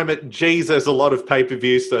current climate, geez, there's a lot of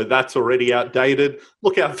pay-per-views, so that's already outdated.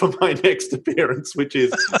 Look out for my next appearance, which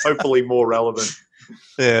is hopefully more relevant.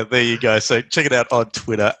 Yeah, there you go. So check it out on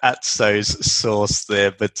Twitter at SoSauce there.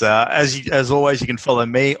 But as always, you can follow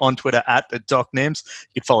me on Twitter at DocNems.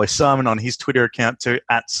 You can follow Simon on his Twitter account too,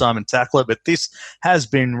 at Simon Tackler. But this has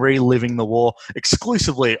been Reliving the War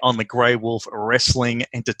exclusively on the Grey Wolf Wrestling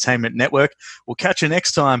Entertainment Network. We'll catch you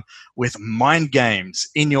next time with Mind Games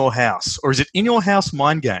in Your House. Or is it In Your House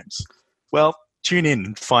Mind Games? Well, tune in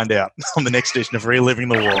and find out on the next edition of Reliving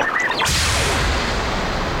the War.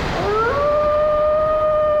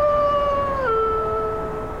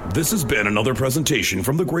 This has been another presentation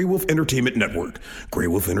from the Grey Wolf Entertainment Network,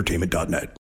 greywolfentertainment.net.